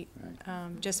concrete,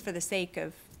 just for the sake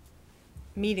of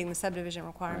meeting the subdivision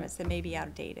requirements that may be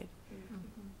outdated.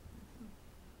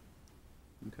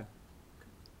 Okay.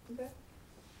 Okay.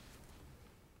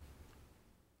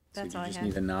 That's So all I you just have.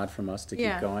 need a nod from us to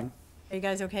Yeah. keep going? Are you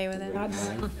guys okay with it?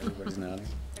 Everybody's nodding.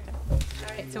 All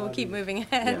right, so we'll keep moving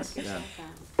ahead. Yes, yeah.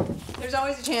 There's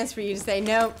always a chance for you to say,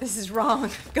 no, this is wrong,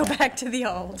 go back to the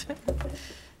old.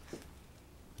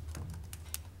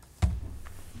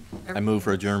 I move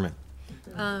for adjournment.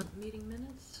 Meeting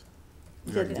minutes?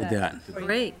 We already did that.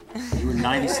 Great. You were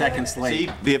 90 seconds late.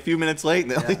 See, be a few minutes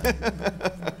late. So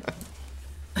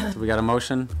we got a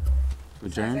motion to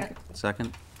adjourn?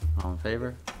 Second. All in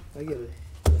favor? I get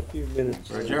a few minutes.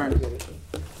 We're adjourned.